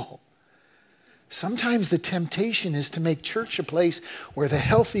people. Sometimes the temptation is to make church a place where the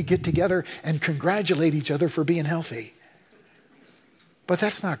healthy get together and congratulate each other for being healthy. But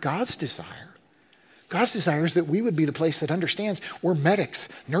that's not God's desire. God's desire is that we would be the place that understands we're medics,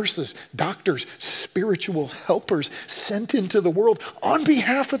 nurses, doctors, spiritual helpers sent into the world on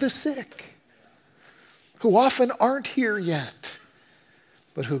behalf of the sick, who often aren't here yet,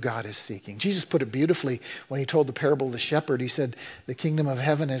 but who God is seeking. Jesus put it beautifully when he told the parable of the shepherd. He said, the kingdom of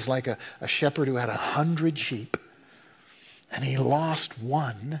heaven is like a shepherd who had 100 sheep, and he lost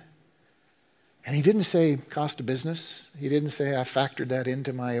one. And he didn't say cost of business. He didn't say I factored that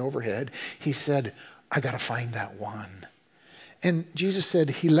into my overhead. He said, I got to find that one. And Jesus said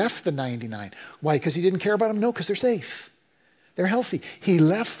he left the 99. Why? Because he didn't care about them? No, because they're safe. They're healthy. He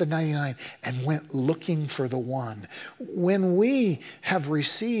left the 99 and went looking for the one. When we have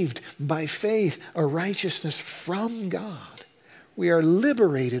received by faith a righteousness from God, we are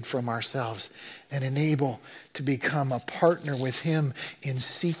liberated from ourselves and enabled to become a partner with him in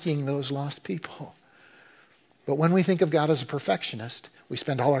seeking those lost people. But when we think of God as a perfectionist, we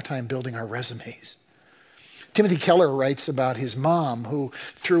spend all our time building our resumes. Timothy Keller writes about his mom, who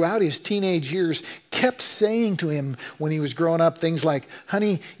throughout his teenage years kept saying to him when he was growing up things like,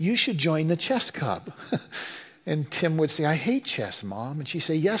 honey, you should join the chess club. And Tim would say, I hate chess, Mom. And she'd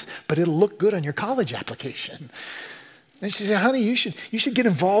say, yes, but it'll look good on your college application. And she'd say, honey, you should get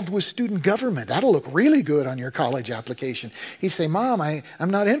involved with student government. That'll look really good on your college application. He'd say, Mom,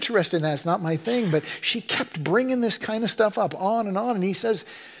 I'm not interested in that. It's not my thing. But she kept bringing this kind of stuff up on. And he says,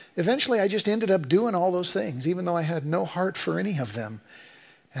 eventually I just ended up doing all those things, even though I had no heart for any of them.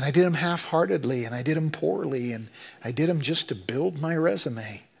 And I did them half-heartedly, and I did them poorly, and I did them just to build my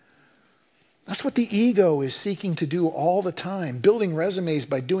resume. That's what the ego is seeking to do all the time, building resumes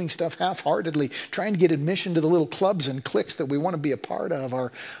by doing stuff half-heartedly, trying to get admission to the little clubs and cliques that we want to be a part of.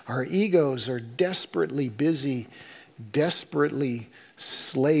 Our egos are desperately busy, desperately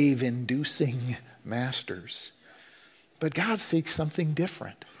slave-inducing masters. But God seeks something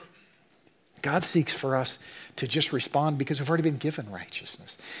different. God seeks for us to just respond because we've already been given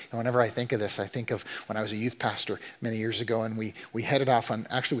righteousness. And whenever I think of this, I think of when I was a youth pastor many years ago, and we headed off on,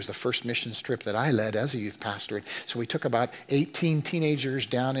 actually it was the first missions trip that I led as a youth pastor. And so we took about 18 teenagers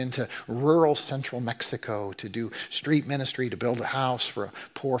down into rural central Mexico to do street ministry, to build a house for a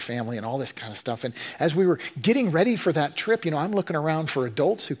poor family and all this kind of stuff. And as we were getting ready for that trip, I'm looking around for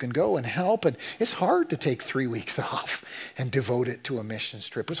adults who can go and help. And it's hard to take 3 weeks off and devote it to a missions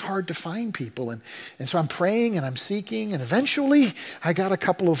trip. It was hard to find people. And so I'm praying and I'm seeking, and eventually I got a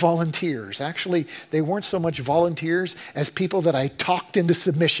couple of volunteers. Actually, they weren't so much volunteers as people that I talked into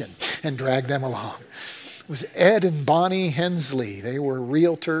submission and dragged them along. It was Ed and Bonnie Hensley. They were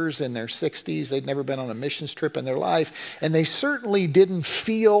realtors in their 60s. They'd never been on a missions trip in their life, and they certainly didn't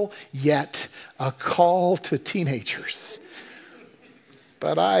feel yet a call to teenagers.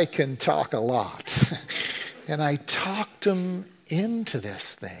 But I can talk a lot. And I talked them into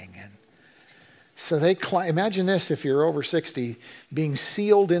this thing. And so imagine this, if you're over 60, being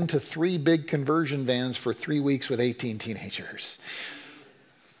sealed into 3 big conversion vans for 3 weeks with 18 teenagers.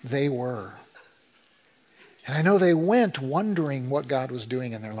 They were. And I know they went wondering what God was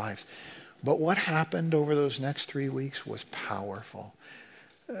doing in their lives. But what happened over those next 3 weeks was powerful.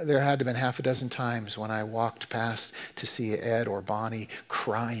 There had to have been half a dozen times when I walked past to see Ed or Bonnie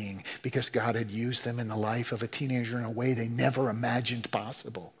crying because God had used them in the life of a teenager in a way they never imagined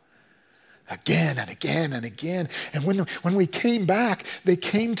possible. Again and again and again. And when we came back, they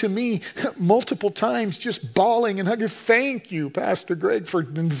came to me multiple times just bawling and hugging. Thank you, Pastor Greg, for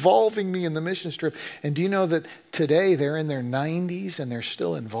involving me in the mission trip. And do you know that today they're in their 90s and they're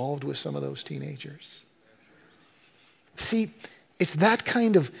still involved with some of those teenagers? See, it's that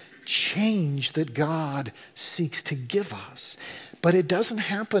kind of change that God seeks to give us. But it doesn't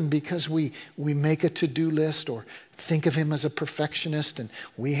happen because we make a to-do list or think of him as a perfectionist and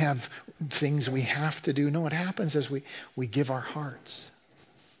we have things we have to do. No, it happens as we give our hearts.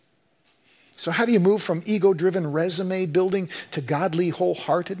 So how do you move from ego-driven resume building to godly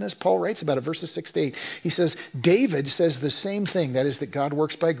wholeheartedness? Paul writes about it, verses 6-8. He says, David says the same thing, that is that God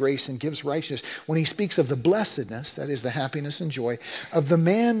works by grace and gives righteousness, when he speaks of the blessedness, that is the happiness and joy, of the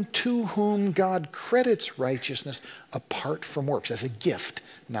man to whom God credits righteousness apart from works, as a gift,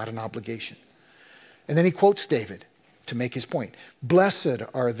 not an obligation. And then he quotes David, to make his point. Blessed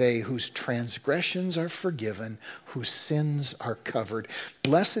are they whose transgressions are forgiven, whose sins are covered.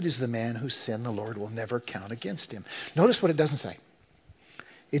 Blessed is the man whose sin the Lord will never count against him. Notice what it doesn't say.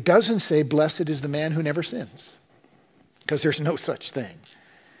 It doesn't say, blessed is the man who never sins, because there's no such thing.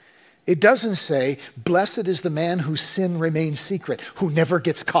 It doesn't say, blessed is the man whose sin remains secret, who never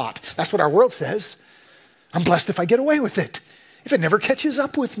gets caught. That's what our world says. I'm blessed if I get away with it, if it never catches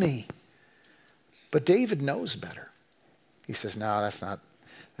up with me. But David knows better. He says, no, that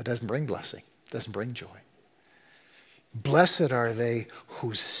doesn't bring blessing. It doesn't bring joy. Blessed are they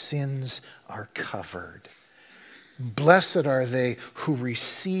whose sins are covered. Blessed are they who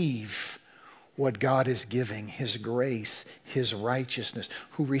receive what God is giving, his grace, his righteousness,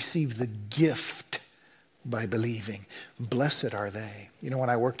 who receive the gift by believing. Blessed are they. You know,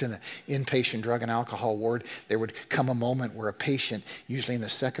 when I worked in the inpatient drug and alcohol ward, there would come a moment where a patient, usually in the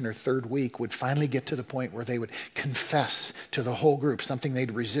second or third week, would finally get to the point where they would confess to the whole group something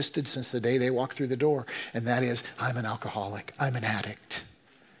they'd resisted since the day they walked through the door, and that is, I'm an alcoholic, I'm an addict.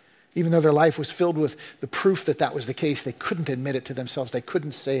 Even though their life was filled with the proof that that was the case, they couldn't admit it to themselves. They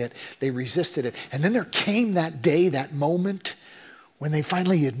couldn't say it. They resisted it. And then there came that day, that moment, when they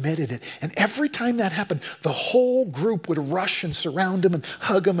finally admitted it. And every time that happened, the whole group would rush and surround them and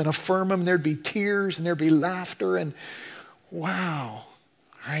hug them and affirm them. There'd be tears and there'd be laughter. And wow,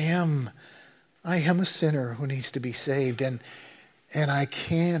 I am a sinner who needs to be saved. And I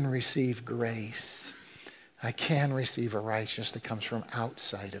can receive grace. I can receive a righteousness that comes from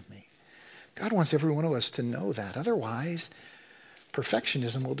outside of me. God wants every one of us to know that. Otherwise,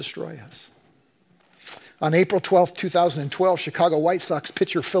 perfectionism will destroy us. On April 12th, 2012, Chicago White Sox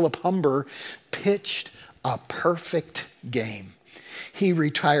pitcher Philip Humber pitched a perfect game. He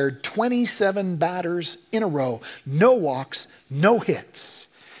retired 27 batters in a row, no walks, no hits.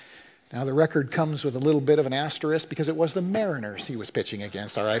 Now, the record comes with a little bit of an asterisk because it was the Mariners he was pitching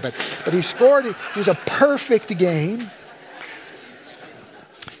against, all right? But he scored. It was a perfect game.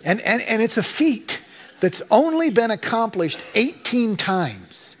 And it's a feat that's only been accomplished 18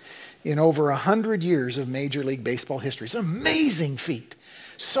 times in over 100 years of Major League Baseball history. It's an amazing feat.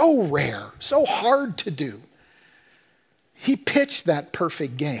 So rare, so hard to do. He pitched that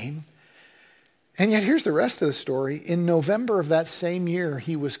perfect game. And yet here's the rest of the story. In November of that same year,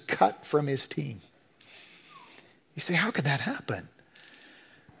 he was cut from his team. You say, how could that happen?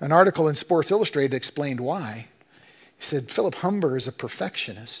 An article in Sports Illustrated explained why. He said, Philip Humber is a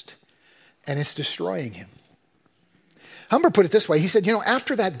perfectionist, and it's destroying him. Humber put it this way. He said,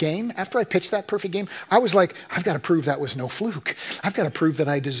 after that game, after I pitched that perfect game, I was like, I've got to prove that was no fluke. I've got to prove that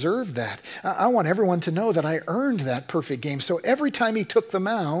I deserved that. I want everyone to know that I earned that perfect game. So every time he took the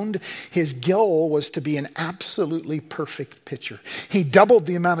mound, his goal was to be an absolutely perfect pitcher. He doubled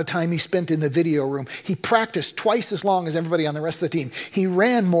the amount of time he spent in the video room. He practiced twice as long as everybody on the rest of the team. He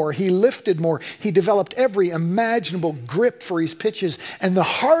ran more. He lifted more. He developed every imaginable grip for his pitches. And the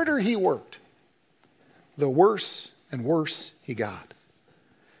harder he worked, the worse and worse he got.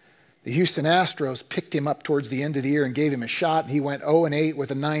 The Houston Astros picked him up towards the end of the year and gave him a shot. And he went 0-8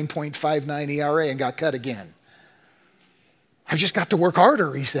 with a 9.59 ERA and got cut again. I've just got to work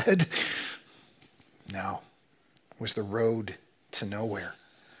harder, he said. No, it was the road to nowhere.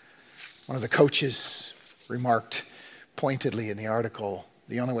 One of the coaches remarked pointedly in the article,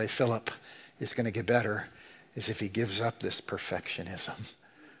 the only way Philip is going to get better is if he gives up this perfectionism.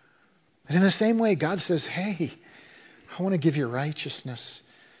 And in the same way, God says, hey, I want to give you righteousness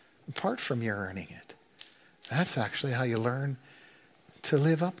apart from your earning it. That's actually how you learn to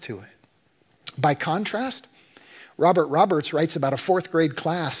live up to it. By contrast, Robert Roberts writes about a fourth grade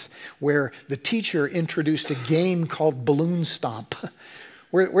class where the teacher introduced a game called Balloon Stomp,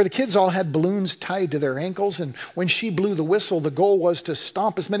 where the kids all had balloons tied to their ankles, and when she blew the whistle, the goal was to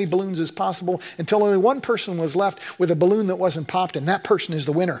stomp as many balloons as possible until only one person was left with a balloon that wasn't popped, and that person is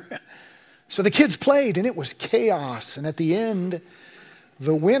the winner. So the kids played, and it was chaos. And at the end,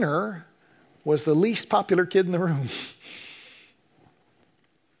 the winner was the least popular kid in the room.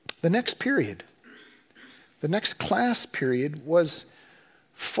 The next period, the next class period was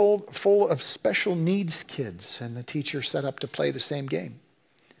full of special needs kids, and the teacher set up to play the same game.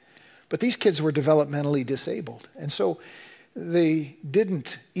 But these kids were developmentally disabled, and so they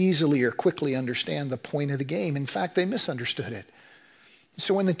didn't easily or quickly understand the point of the game. In fact, they misunderstood it.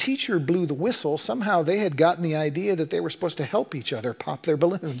 So when the teacher blew the whistle, somehow they had gotten the idea that they were supposed to help each other pop their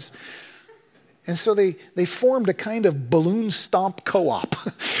balloons. And so they formed a kind of balloon stomp co-op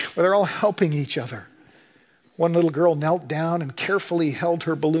where they're all helping each other. One little girl knelt down and carefully held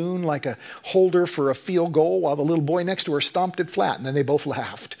her balloon like a holder for a field goal while the little boy next to her stomped it flat, and then they both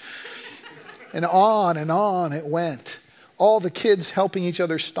laughed. And on it went. all the kids helping each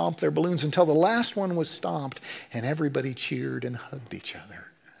other stomp their balloons until the last one was stomped and everybody cheered and hugged each other.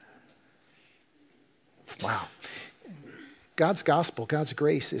 Wow. God's gospel, God's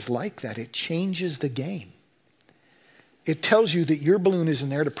grace is like that. It changes the game. It tells you that your balloon isn't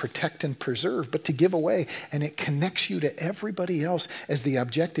there to protect and preserve, but to give away. And it connects you to everybody else as the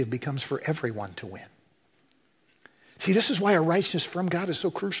objective becomes for everyone to win. See, this is why a righteousness from God is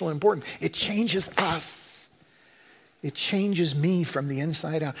so crucial and important. It changes us. It changes me from the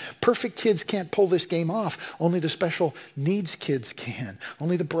inside out. Perfect kids can't pull this game off. Only the special needs kids can.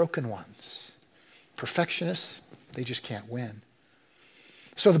 Only the broken ones. Perfectionists, they just can't win.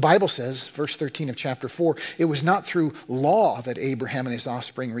 So the Bible says, verse 13 of chapter 4, it was not through law that Abraham and his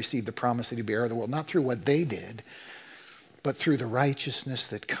offspring received the promise that he'd be heir of the world, not through what they did, but through the righteousness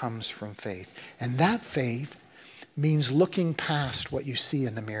that comes from faith. And that faith means looking past what you see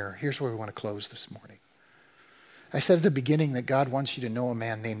in the mirror. Here's where we want to close this morning. I said at the beginning that God wants you to know a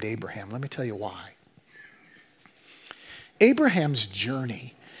man named Abraham. Let me tell you why. Abraham's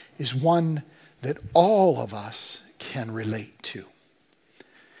journey is one that all of us can relate to.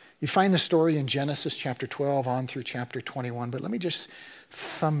 You find the story in Genesis chapter 12 on through chapter 21, but let me just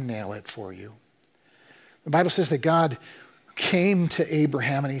thumbnail it for you. The Bible says that God came to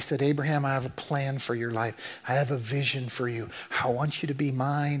Abraham and he said, Abraham, I have a plan for your life. I have a vision for you. I want you to be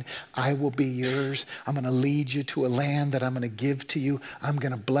mine. I will be yours. I'm going to lead you to a land that I'm going to give to you. I'm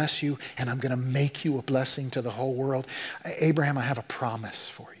going to bless you and I'm going to make you a blessing to the whole world. Abraham, I have a promise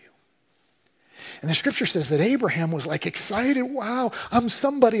for you. And the scripture says that Abraham was like excited. Wow, I'm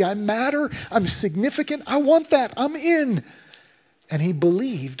somebody. I matter. I'm significant. I want that. I'm in. And he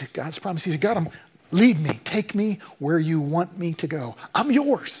believed God's promise. He said, God, lead me. Take me where you want me to go. I'm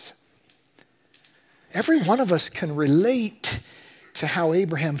yours. Every one of us can relate to how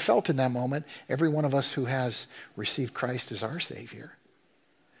Abraham felt in that moment. Every one of us who has received Christ as our Savior.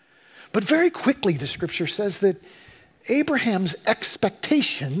 But very quickly, the scripture says that Abraham's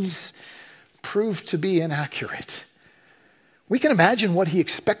expectations proved to be inaccurate. We can imagine what he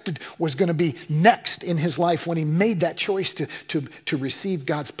expected was going to be next in his life when he made that choice to receive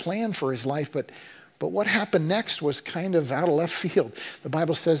God's plan for his life. But what happened next was kind of out of left field. The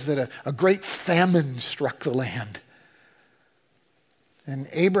Bible says that a great famine struck the land. And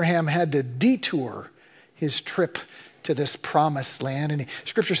Abraham had to detour his trip to this promised land. And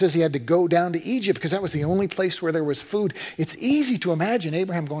scripture says he had to go down to Egypt because that was the only place where there was food. It's easy to imagine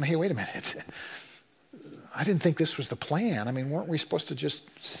Abraham going, hey, wait a minute. I didn't think this was the plan. I mean, weren't we supposed to just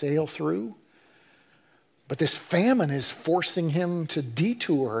sail through? But this famine is forcing him to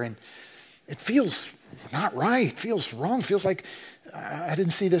detour, and it feels not right, it feels wrong, it feels like I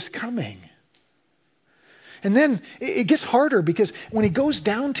didn't see this coming. And then it gets harder because when he goes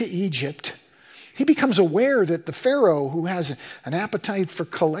down to Egypt, he becomes aware that the Pharaoh, who has an appetite for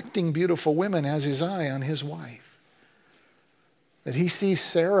collecting beautiful women, has his eye on his wife. That he sees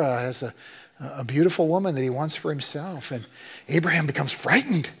Sarah as a beautiful woman that he wants for himself. And Abraham becomes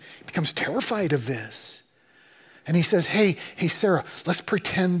frightened, becomes terrified of this. And he says, hey, Sarah, let's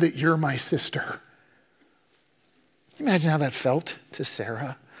pretend that you're my sister. Can you imagine how that felt to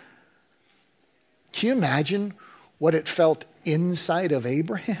Sarah? Can you imagine what it felt inside of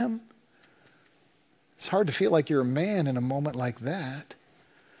Abraham? It's hard to feel like you're a man in a moment like that.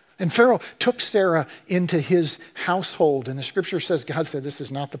 And Pharaoh took Sarah into his household. And the scripture says God said this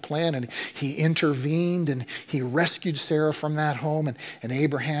is not the plan. And he intervened and he rescued Sarah from that home. And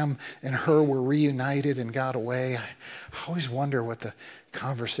Abraham and her were reunited and got away. I always wonder what the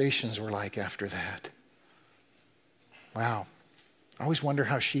conversations were like after that. Wow. I always wonder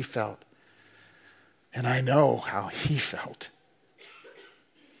how she felt. And I know how he felt.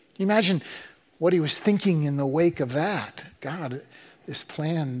 Can you imagine what he was thinking in the wake of that? God, this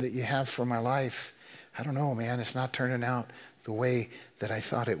plan that you have for my life, I don't know, man, it's not turning out the way that I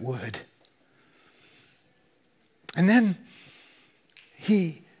thought it would. And then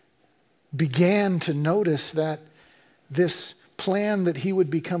he began to notice that this plan that he would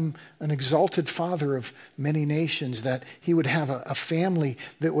become an exalted father of many nations, that he would have a family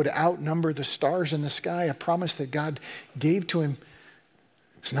that would outnumber the stars in the sky, a promise that God gave to him,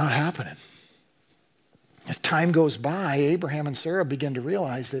 it's not happening. As time goes by, Abraham and Sarah begin to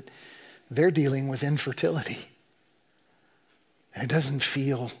realize that they're dealing with infertility. And it doesn't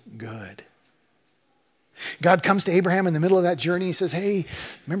feel good. God comes to Abraham in the middle of that journey. He says, hey,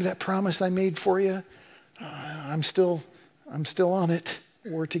 remember that promise I made for you? I'm still on it.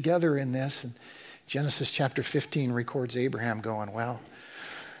 We're together in this. And Genesis chapter 15 records Abraham going, well,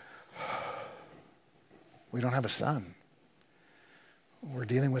 we don't have a son. We're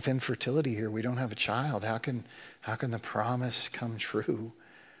dealing with infertility here. We don't have a child. How can the promise come true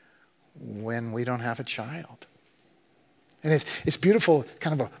when we don't have a child? And it's beautiful,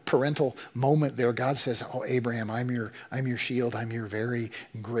 kind of a parental moment there. God says, oh, Abraham, I'm your shield. I'm your very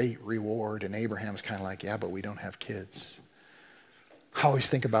great reward. And Abraham's kind of like, yeah, but we don't have kids. I always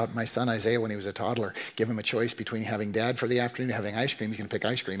think about my son Isaiah when he was a toddler. Give him a choice between having dad for the afternoon and having ice cream. He's going to pick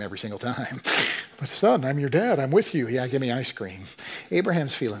ice cream every single time. But son, I'm your dad. I'm with you. Yeah, give me ice cream.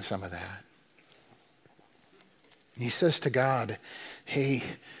 Abraham's feeling some of that. He says to God, hey,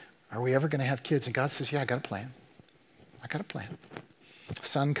 are we ever going to have kids? And God says, yeah, I got a plan. I got a plan.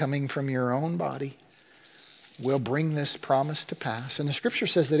 Son coming from your own body will bring this promise to pass. And the scripture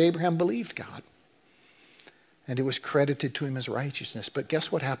says that Abraham believed God. And it was credited to him as righteousness. But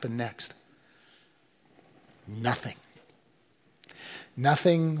guess what happened next? Nothing.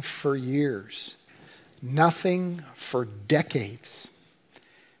 Nothing for years. Nothing for decades.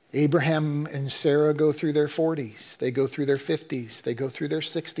 Abraham and Sarah go through their 40s. They go through their 50s. They go through their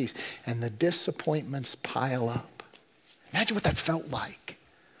 60s. And the disappointments pile up. Imagine what that felt like.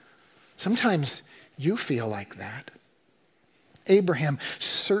 Sometimes you feel like that. Abraham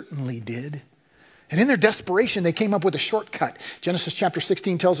certainly did. And in their desperation, they came up with a shortcut. Genesis chapter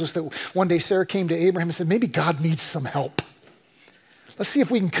 16 tells us that one day Sarah came to Abraham and said, maybe God needs some help. Let's see if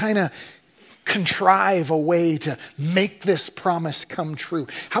we can kind of contrive a way to make this promise come true.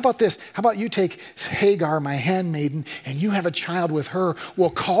 How about this? How about you take Hagar, my handmaiden, and you have a child with her.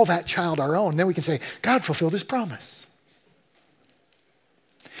 We'll call that child our own. Then we can say, God fulfilled his promise.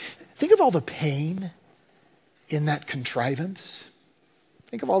 Think of all the pain in that contrivance.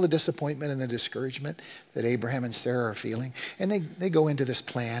 Think of all the disappointment and the discouragement that Abraham and Sarah are feeling. And they go into this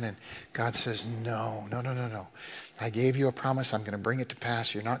plan and God says, no. I gave you a promise. I'm going to bring it to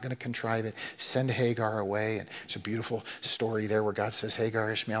pass. You're not going to contrive it. Send Hagar away. And it's a beautiful story there where God says, Hagar,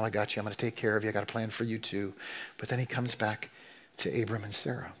 Ishmael, I got you. I'm going to take care of you. I got a plan for you too. But then he comes back to Abram and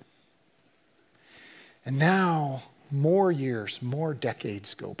Sarah. And now more years, more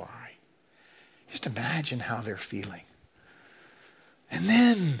decades go by. Just imagine how they're feeling. And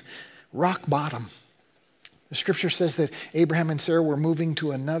then rock bottom. The scripture says that Abraham and Sarah were moving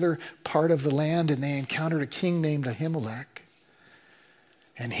to another part of the land and they encountered a king named Ahimelech.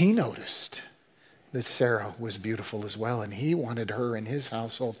 And he noticed that Sarah was beautiful as well and he wanted her in his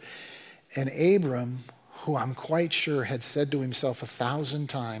household. And Abram, who I'm quite sure had said to himself 1,000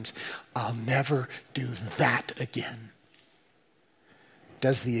 times, I'll never do that again,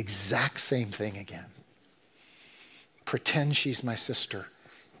 does the exact same thing again. Pretend she's my sister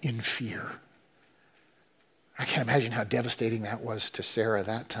in fear. I can't imagine how devastating that was to Sarah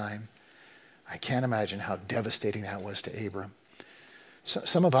that time. I can't imagine how devastating that was to Abram. So,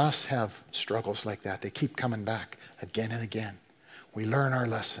 some of us have struggles like that. They keep coming back again and again. We learn our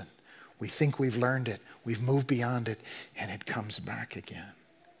lesson. We think we've learned it. We've moved beyond it, and it comes back again.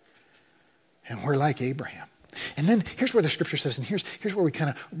 And we're like Abraham. And then here's where the scripture says, and here's where we kind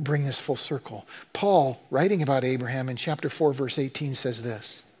of bring this full circle. Paul, writing about Abraham in chapter 4, verse 18, says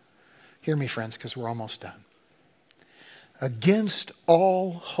this. Hear me, friends, because we're almost done. Against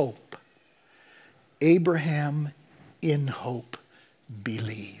all hope, Abraham in hope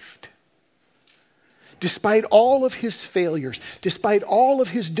believed. Despite all of his failures, despite all of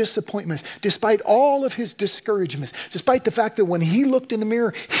his disappointments, despite all of his discouragements, despite the fact that when he looked in the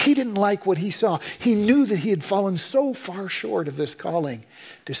mirror, he didn't like what he saw. He knew that he had fallen so far short of this calling.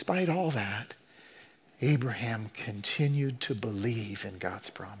 Despite all that, Abraham continued to believe in God's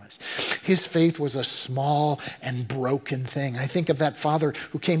promise. His faith was a small and broken thing. I think of that father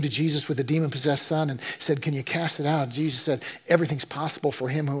who came to Jesus with a demon-possessed son and said, can you cast it out? And Jesus said, everything's possible for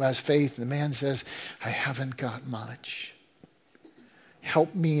him who has faith. And the man says, I haven't got much.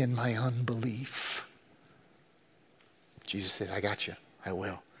 Help me in my unbelief. Jesus said, I got you. I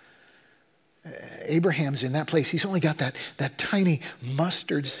will. Abraham's in that place. He's only got that tiny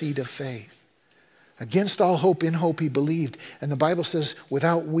mustard seed of faith. Against all hope, in hope he believed. And the Bible says,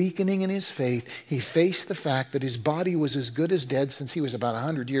 without weakening in his faith, he faced the fact that his body was as good as dead since he was about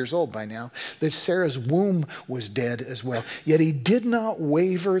 100 years old by now, that Sarah's womb was dead as well. Yet he did not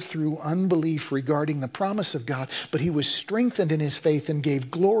waver through unbelief regarding the promise of God, but he was strengthened in his faith and gave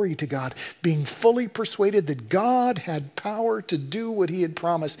glory to God, being fully persuaded that God had power to do what he had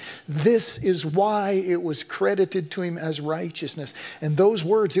promised. This is why it was credited to him as righteousness. And those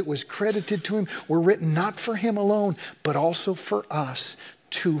words, it was credited to him, were written not for him alone, but also for us,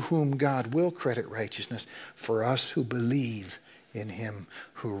 to whom God will credit righteousness, for us who believe in him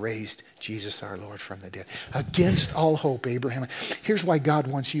who raised Jesus our Lord from the dead. Against all hope, Abraham. Here's why God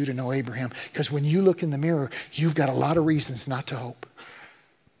wants you to know Abraham. Because when you look in the mirror, you've got a lot of reasons not to hope.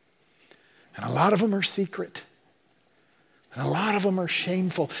 And a lot of them are secret. And a lot of them are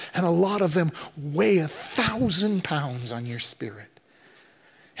shameful. And a lot of them weigh 1,000 pounds on your spirit.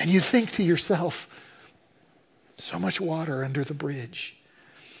 And you think to yourself, so much water under the bridge.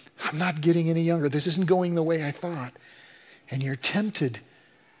 I'm not getting any younger. This isn't going the way I thought. And you're tempted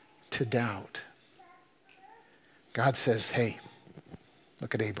to doubt. God says, hey,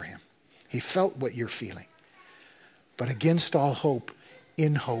 look at Abraham. He felt what you're feeling. But against all hope,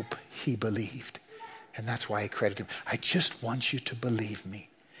 in hope, he believed. And that's why I credit him. I just want you to believe me.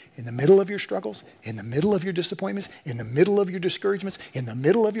 In the middle of your struggles, in the middle of your disappointments, in the middle of your discouragements, in the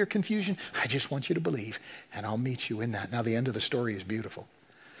middle of your confusion, I just want you to believe, and I'll meet you in that. Now, the end of the story is beautiful.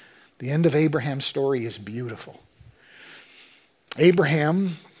 The end of Abraham's story is beautiful.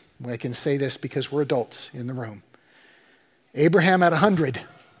 Abraham, I can say this because we're adults in the room. Abraham at 100,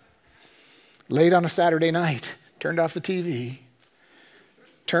 late on a Saturday night, turned off the TV,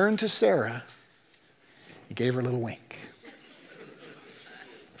 turned to Sarah, he gave her a little wink.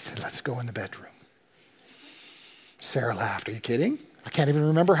 He said, let's go in the bedroom. Sarah laughed. Are you kidding? I can't even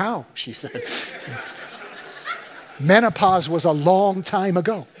remember how, she said. Menopause was a long time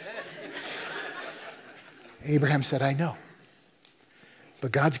ago. Abraham said, I know.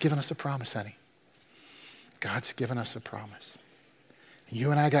 But God's given us a promise, honey. God's given us a promise.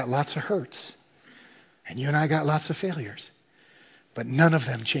 You and I got lots of hurts. And you and I got lots of failures. But none of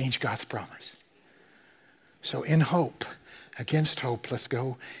them change God's promise. So in hope, against hope, let's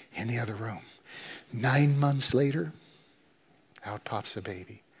go in the other room. 9 months later, out pops a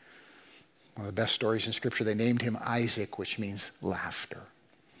baby. One of the best stories in Scripture, they named him Isaac, which means laughter.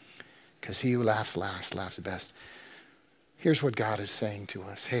 Because he who laughs last, laughs best. Here's what God is saying to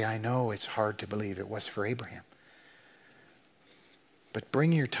us. Hey, I know it's hard to believe it was for Abraham. But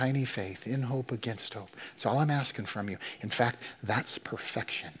bring your tiny faith in hope against hope. That's all I'm asking from you. In fact, that's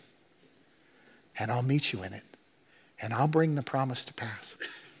perfection. And I'll meet you in it. And I'll bring the promise to pass.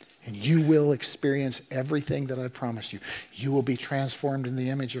 And you will experience everything that I've promised you. You will be transformed in the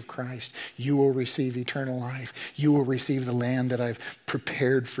image of Christ. You will receive eternal life. You will receive the land that I've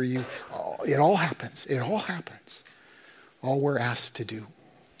prepared for you. It all happens. It all happens. All we're asked to do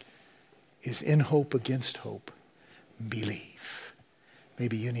is in hope against hope, believe.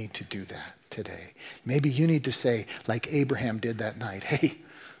 Maybe you need to do that today. Maybe you need to say, like Abraham did that night, hey,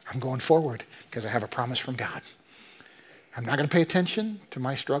 I'm going forward because I have a promise from God. I'm not going to pay attention to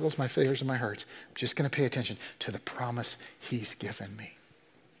my struggles, my failures, and my hurts. I'm just going to pay attention to the promise he's given me.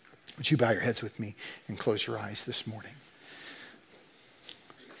 Would you bow your heads with me and close your eyes this morning?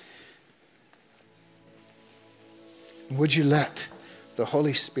 Would you let the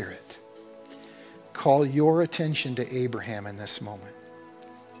Holy Spirit call your attention to Abraham in this moment?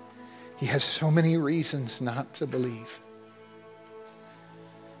 He has so many reasons not to believe.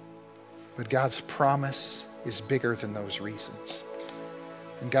 But God's promise is bigger than those reasons.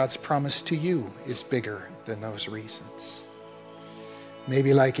 And God's promise to you is bigger than those reasons.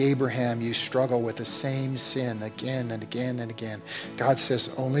 Maybe like Abraham, you struggle with the same sin again and again and again. God says,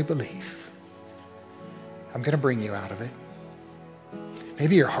 only believe. I'm going to bring you out of it.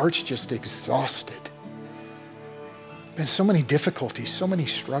 Maybe your heart's just exhausted. Been so many difficulties, so many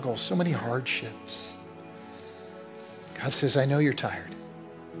struggles, so many hardships. God says, I know you're tired.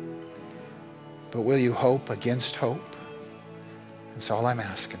 But will you hope against hope? That's all I'm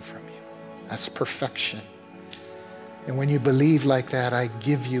asking from you. That's perfection. And when you believe like that, I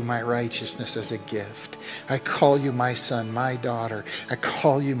give you my righteousness as a gift. I call you my son, my daughter. I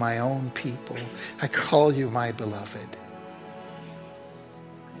call you my own people. I call you my beloved.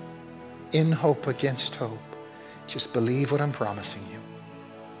 In hope against hope, just believe what I'm promising you.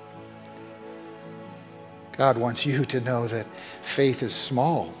 God wants you to know that faith is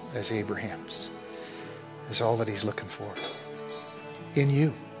small as Abraham's. Is all that he's looking for in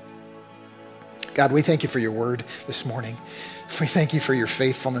you. God, we thank you for your word this morning. We thank you for your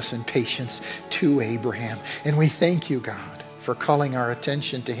faithfulness and patience to Abraham. And we thank you, God, for calling our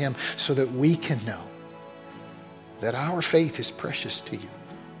attention to him so that we can know that our faith is precious to you.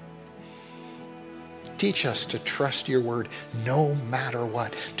 Teach us to trust your word no matter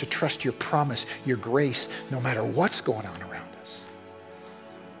what, to trust your promise, your grace, no matter what's going on around us,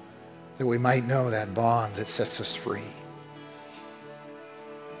 that we might know that bond that sets us free.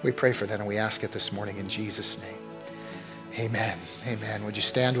 We pray for that and we ask it this morning in Jesus' name. Amen. Amen. Would you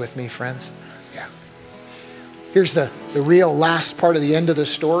stand with me, friends? Yeah. Here's the real last part of the end of the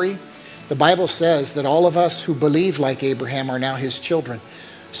story. The Bible says that all of us who believe like Abraham are now his children.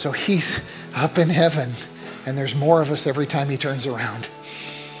 So he's up in heaven, and there's more of us every time he turns around.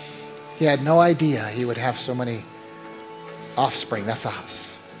 He had no idea he would have so many offspring. That's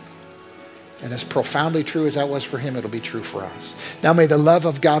us. And as profoundly true as that was for him, it'll be true for us. Now may the love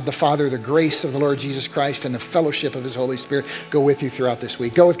of God the Father, the grace of the Lord Jesus Christ, and the fellowship of his Holy Spirit go with you throughout this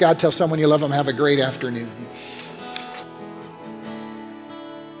week. Go with God. Tell someone you love them. Have a great afternoon.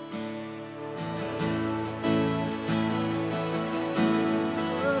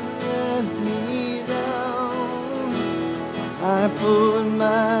 I put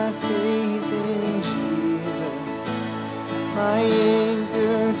my faith in Jesus, my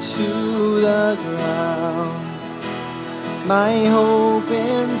anchor to the ground, my hope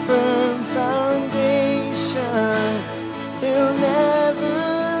and firm foundation. He'll never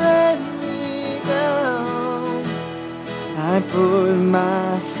let me down. I put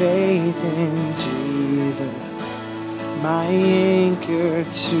my faith in Jesus, my anchor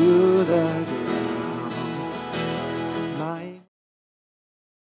to the ground.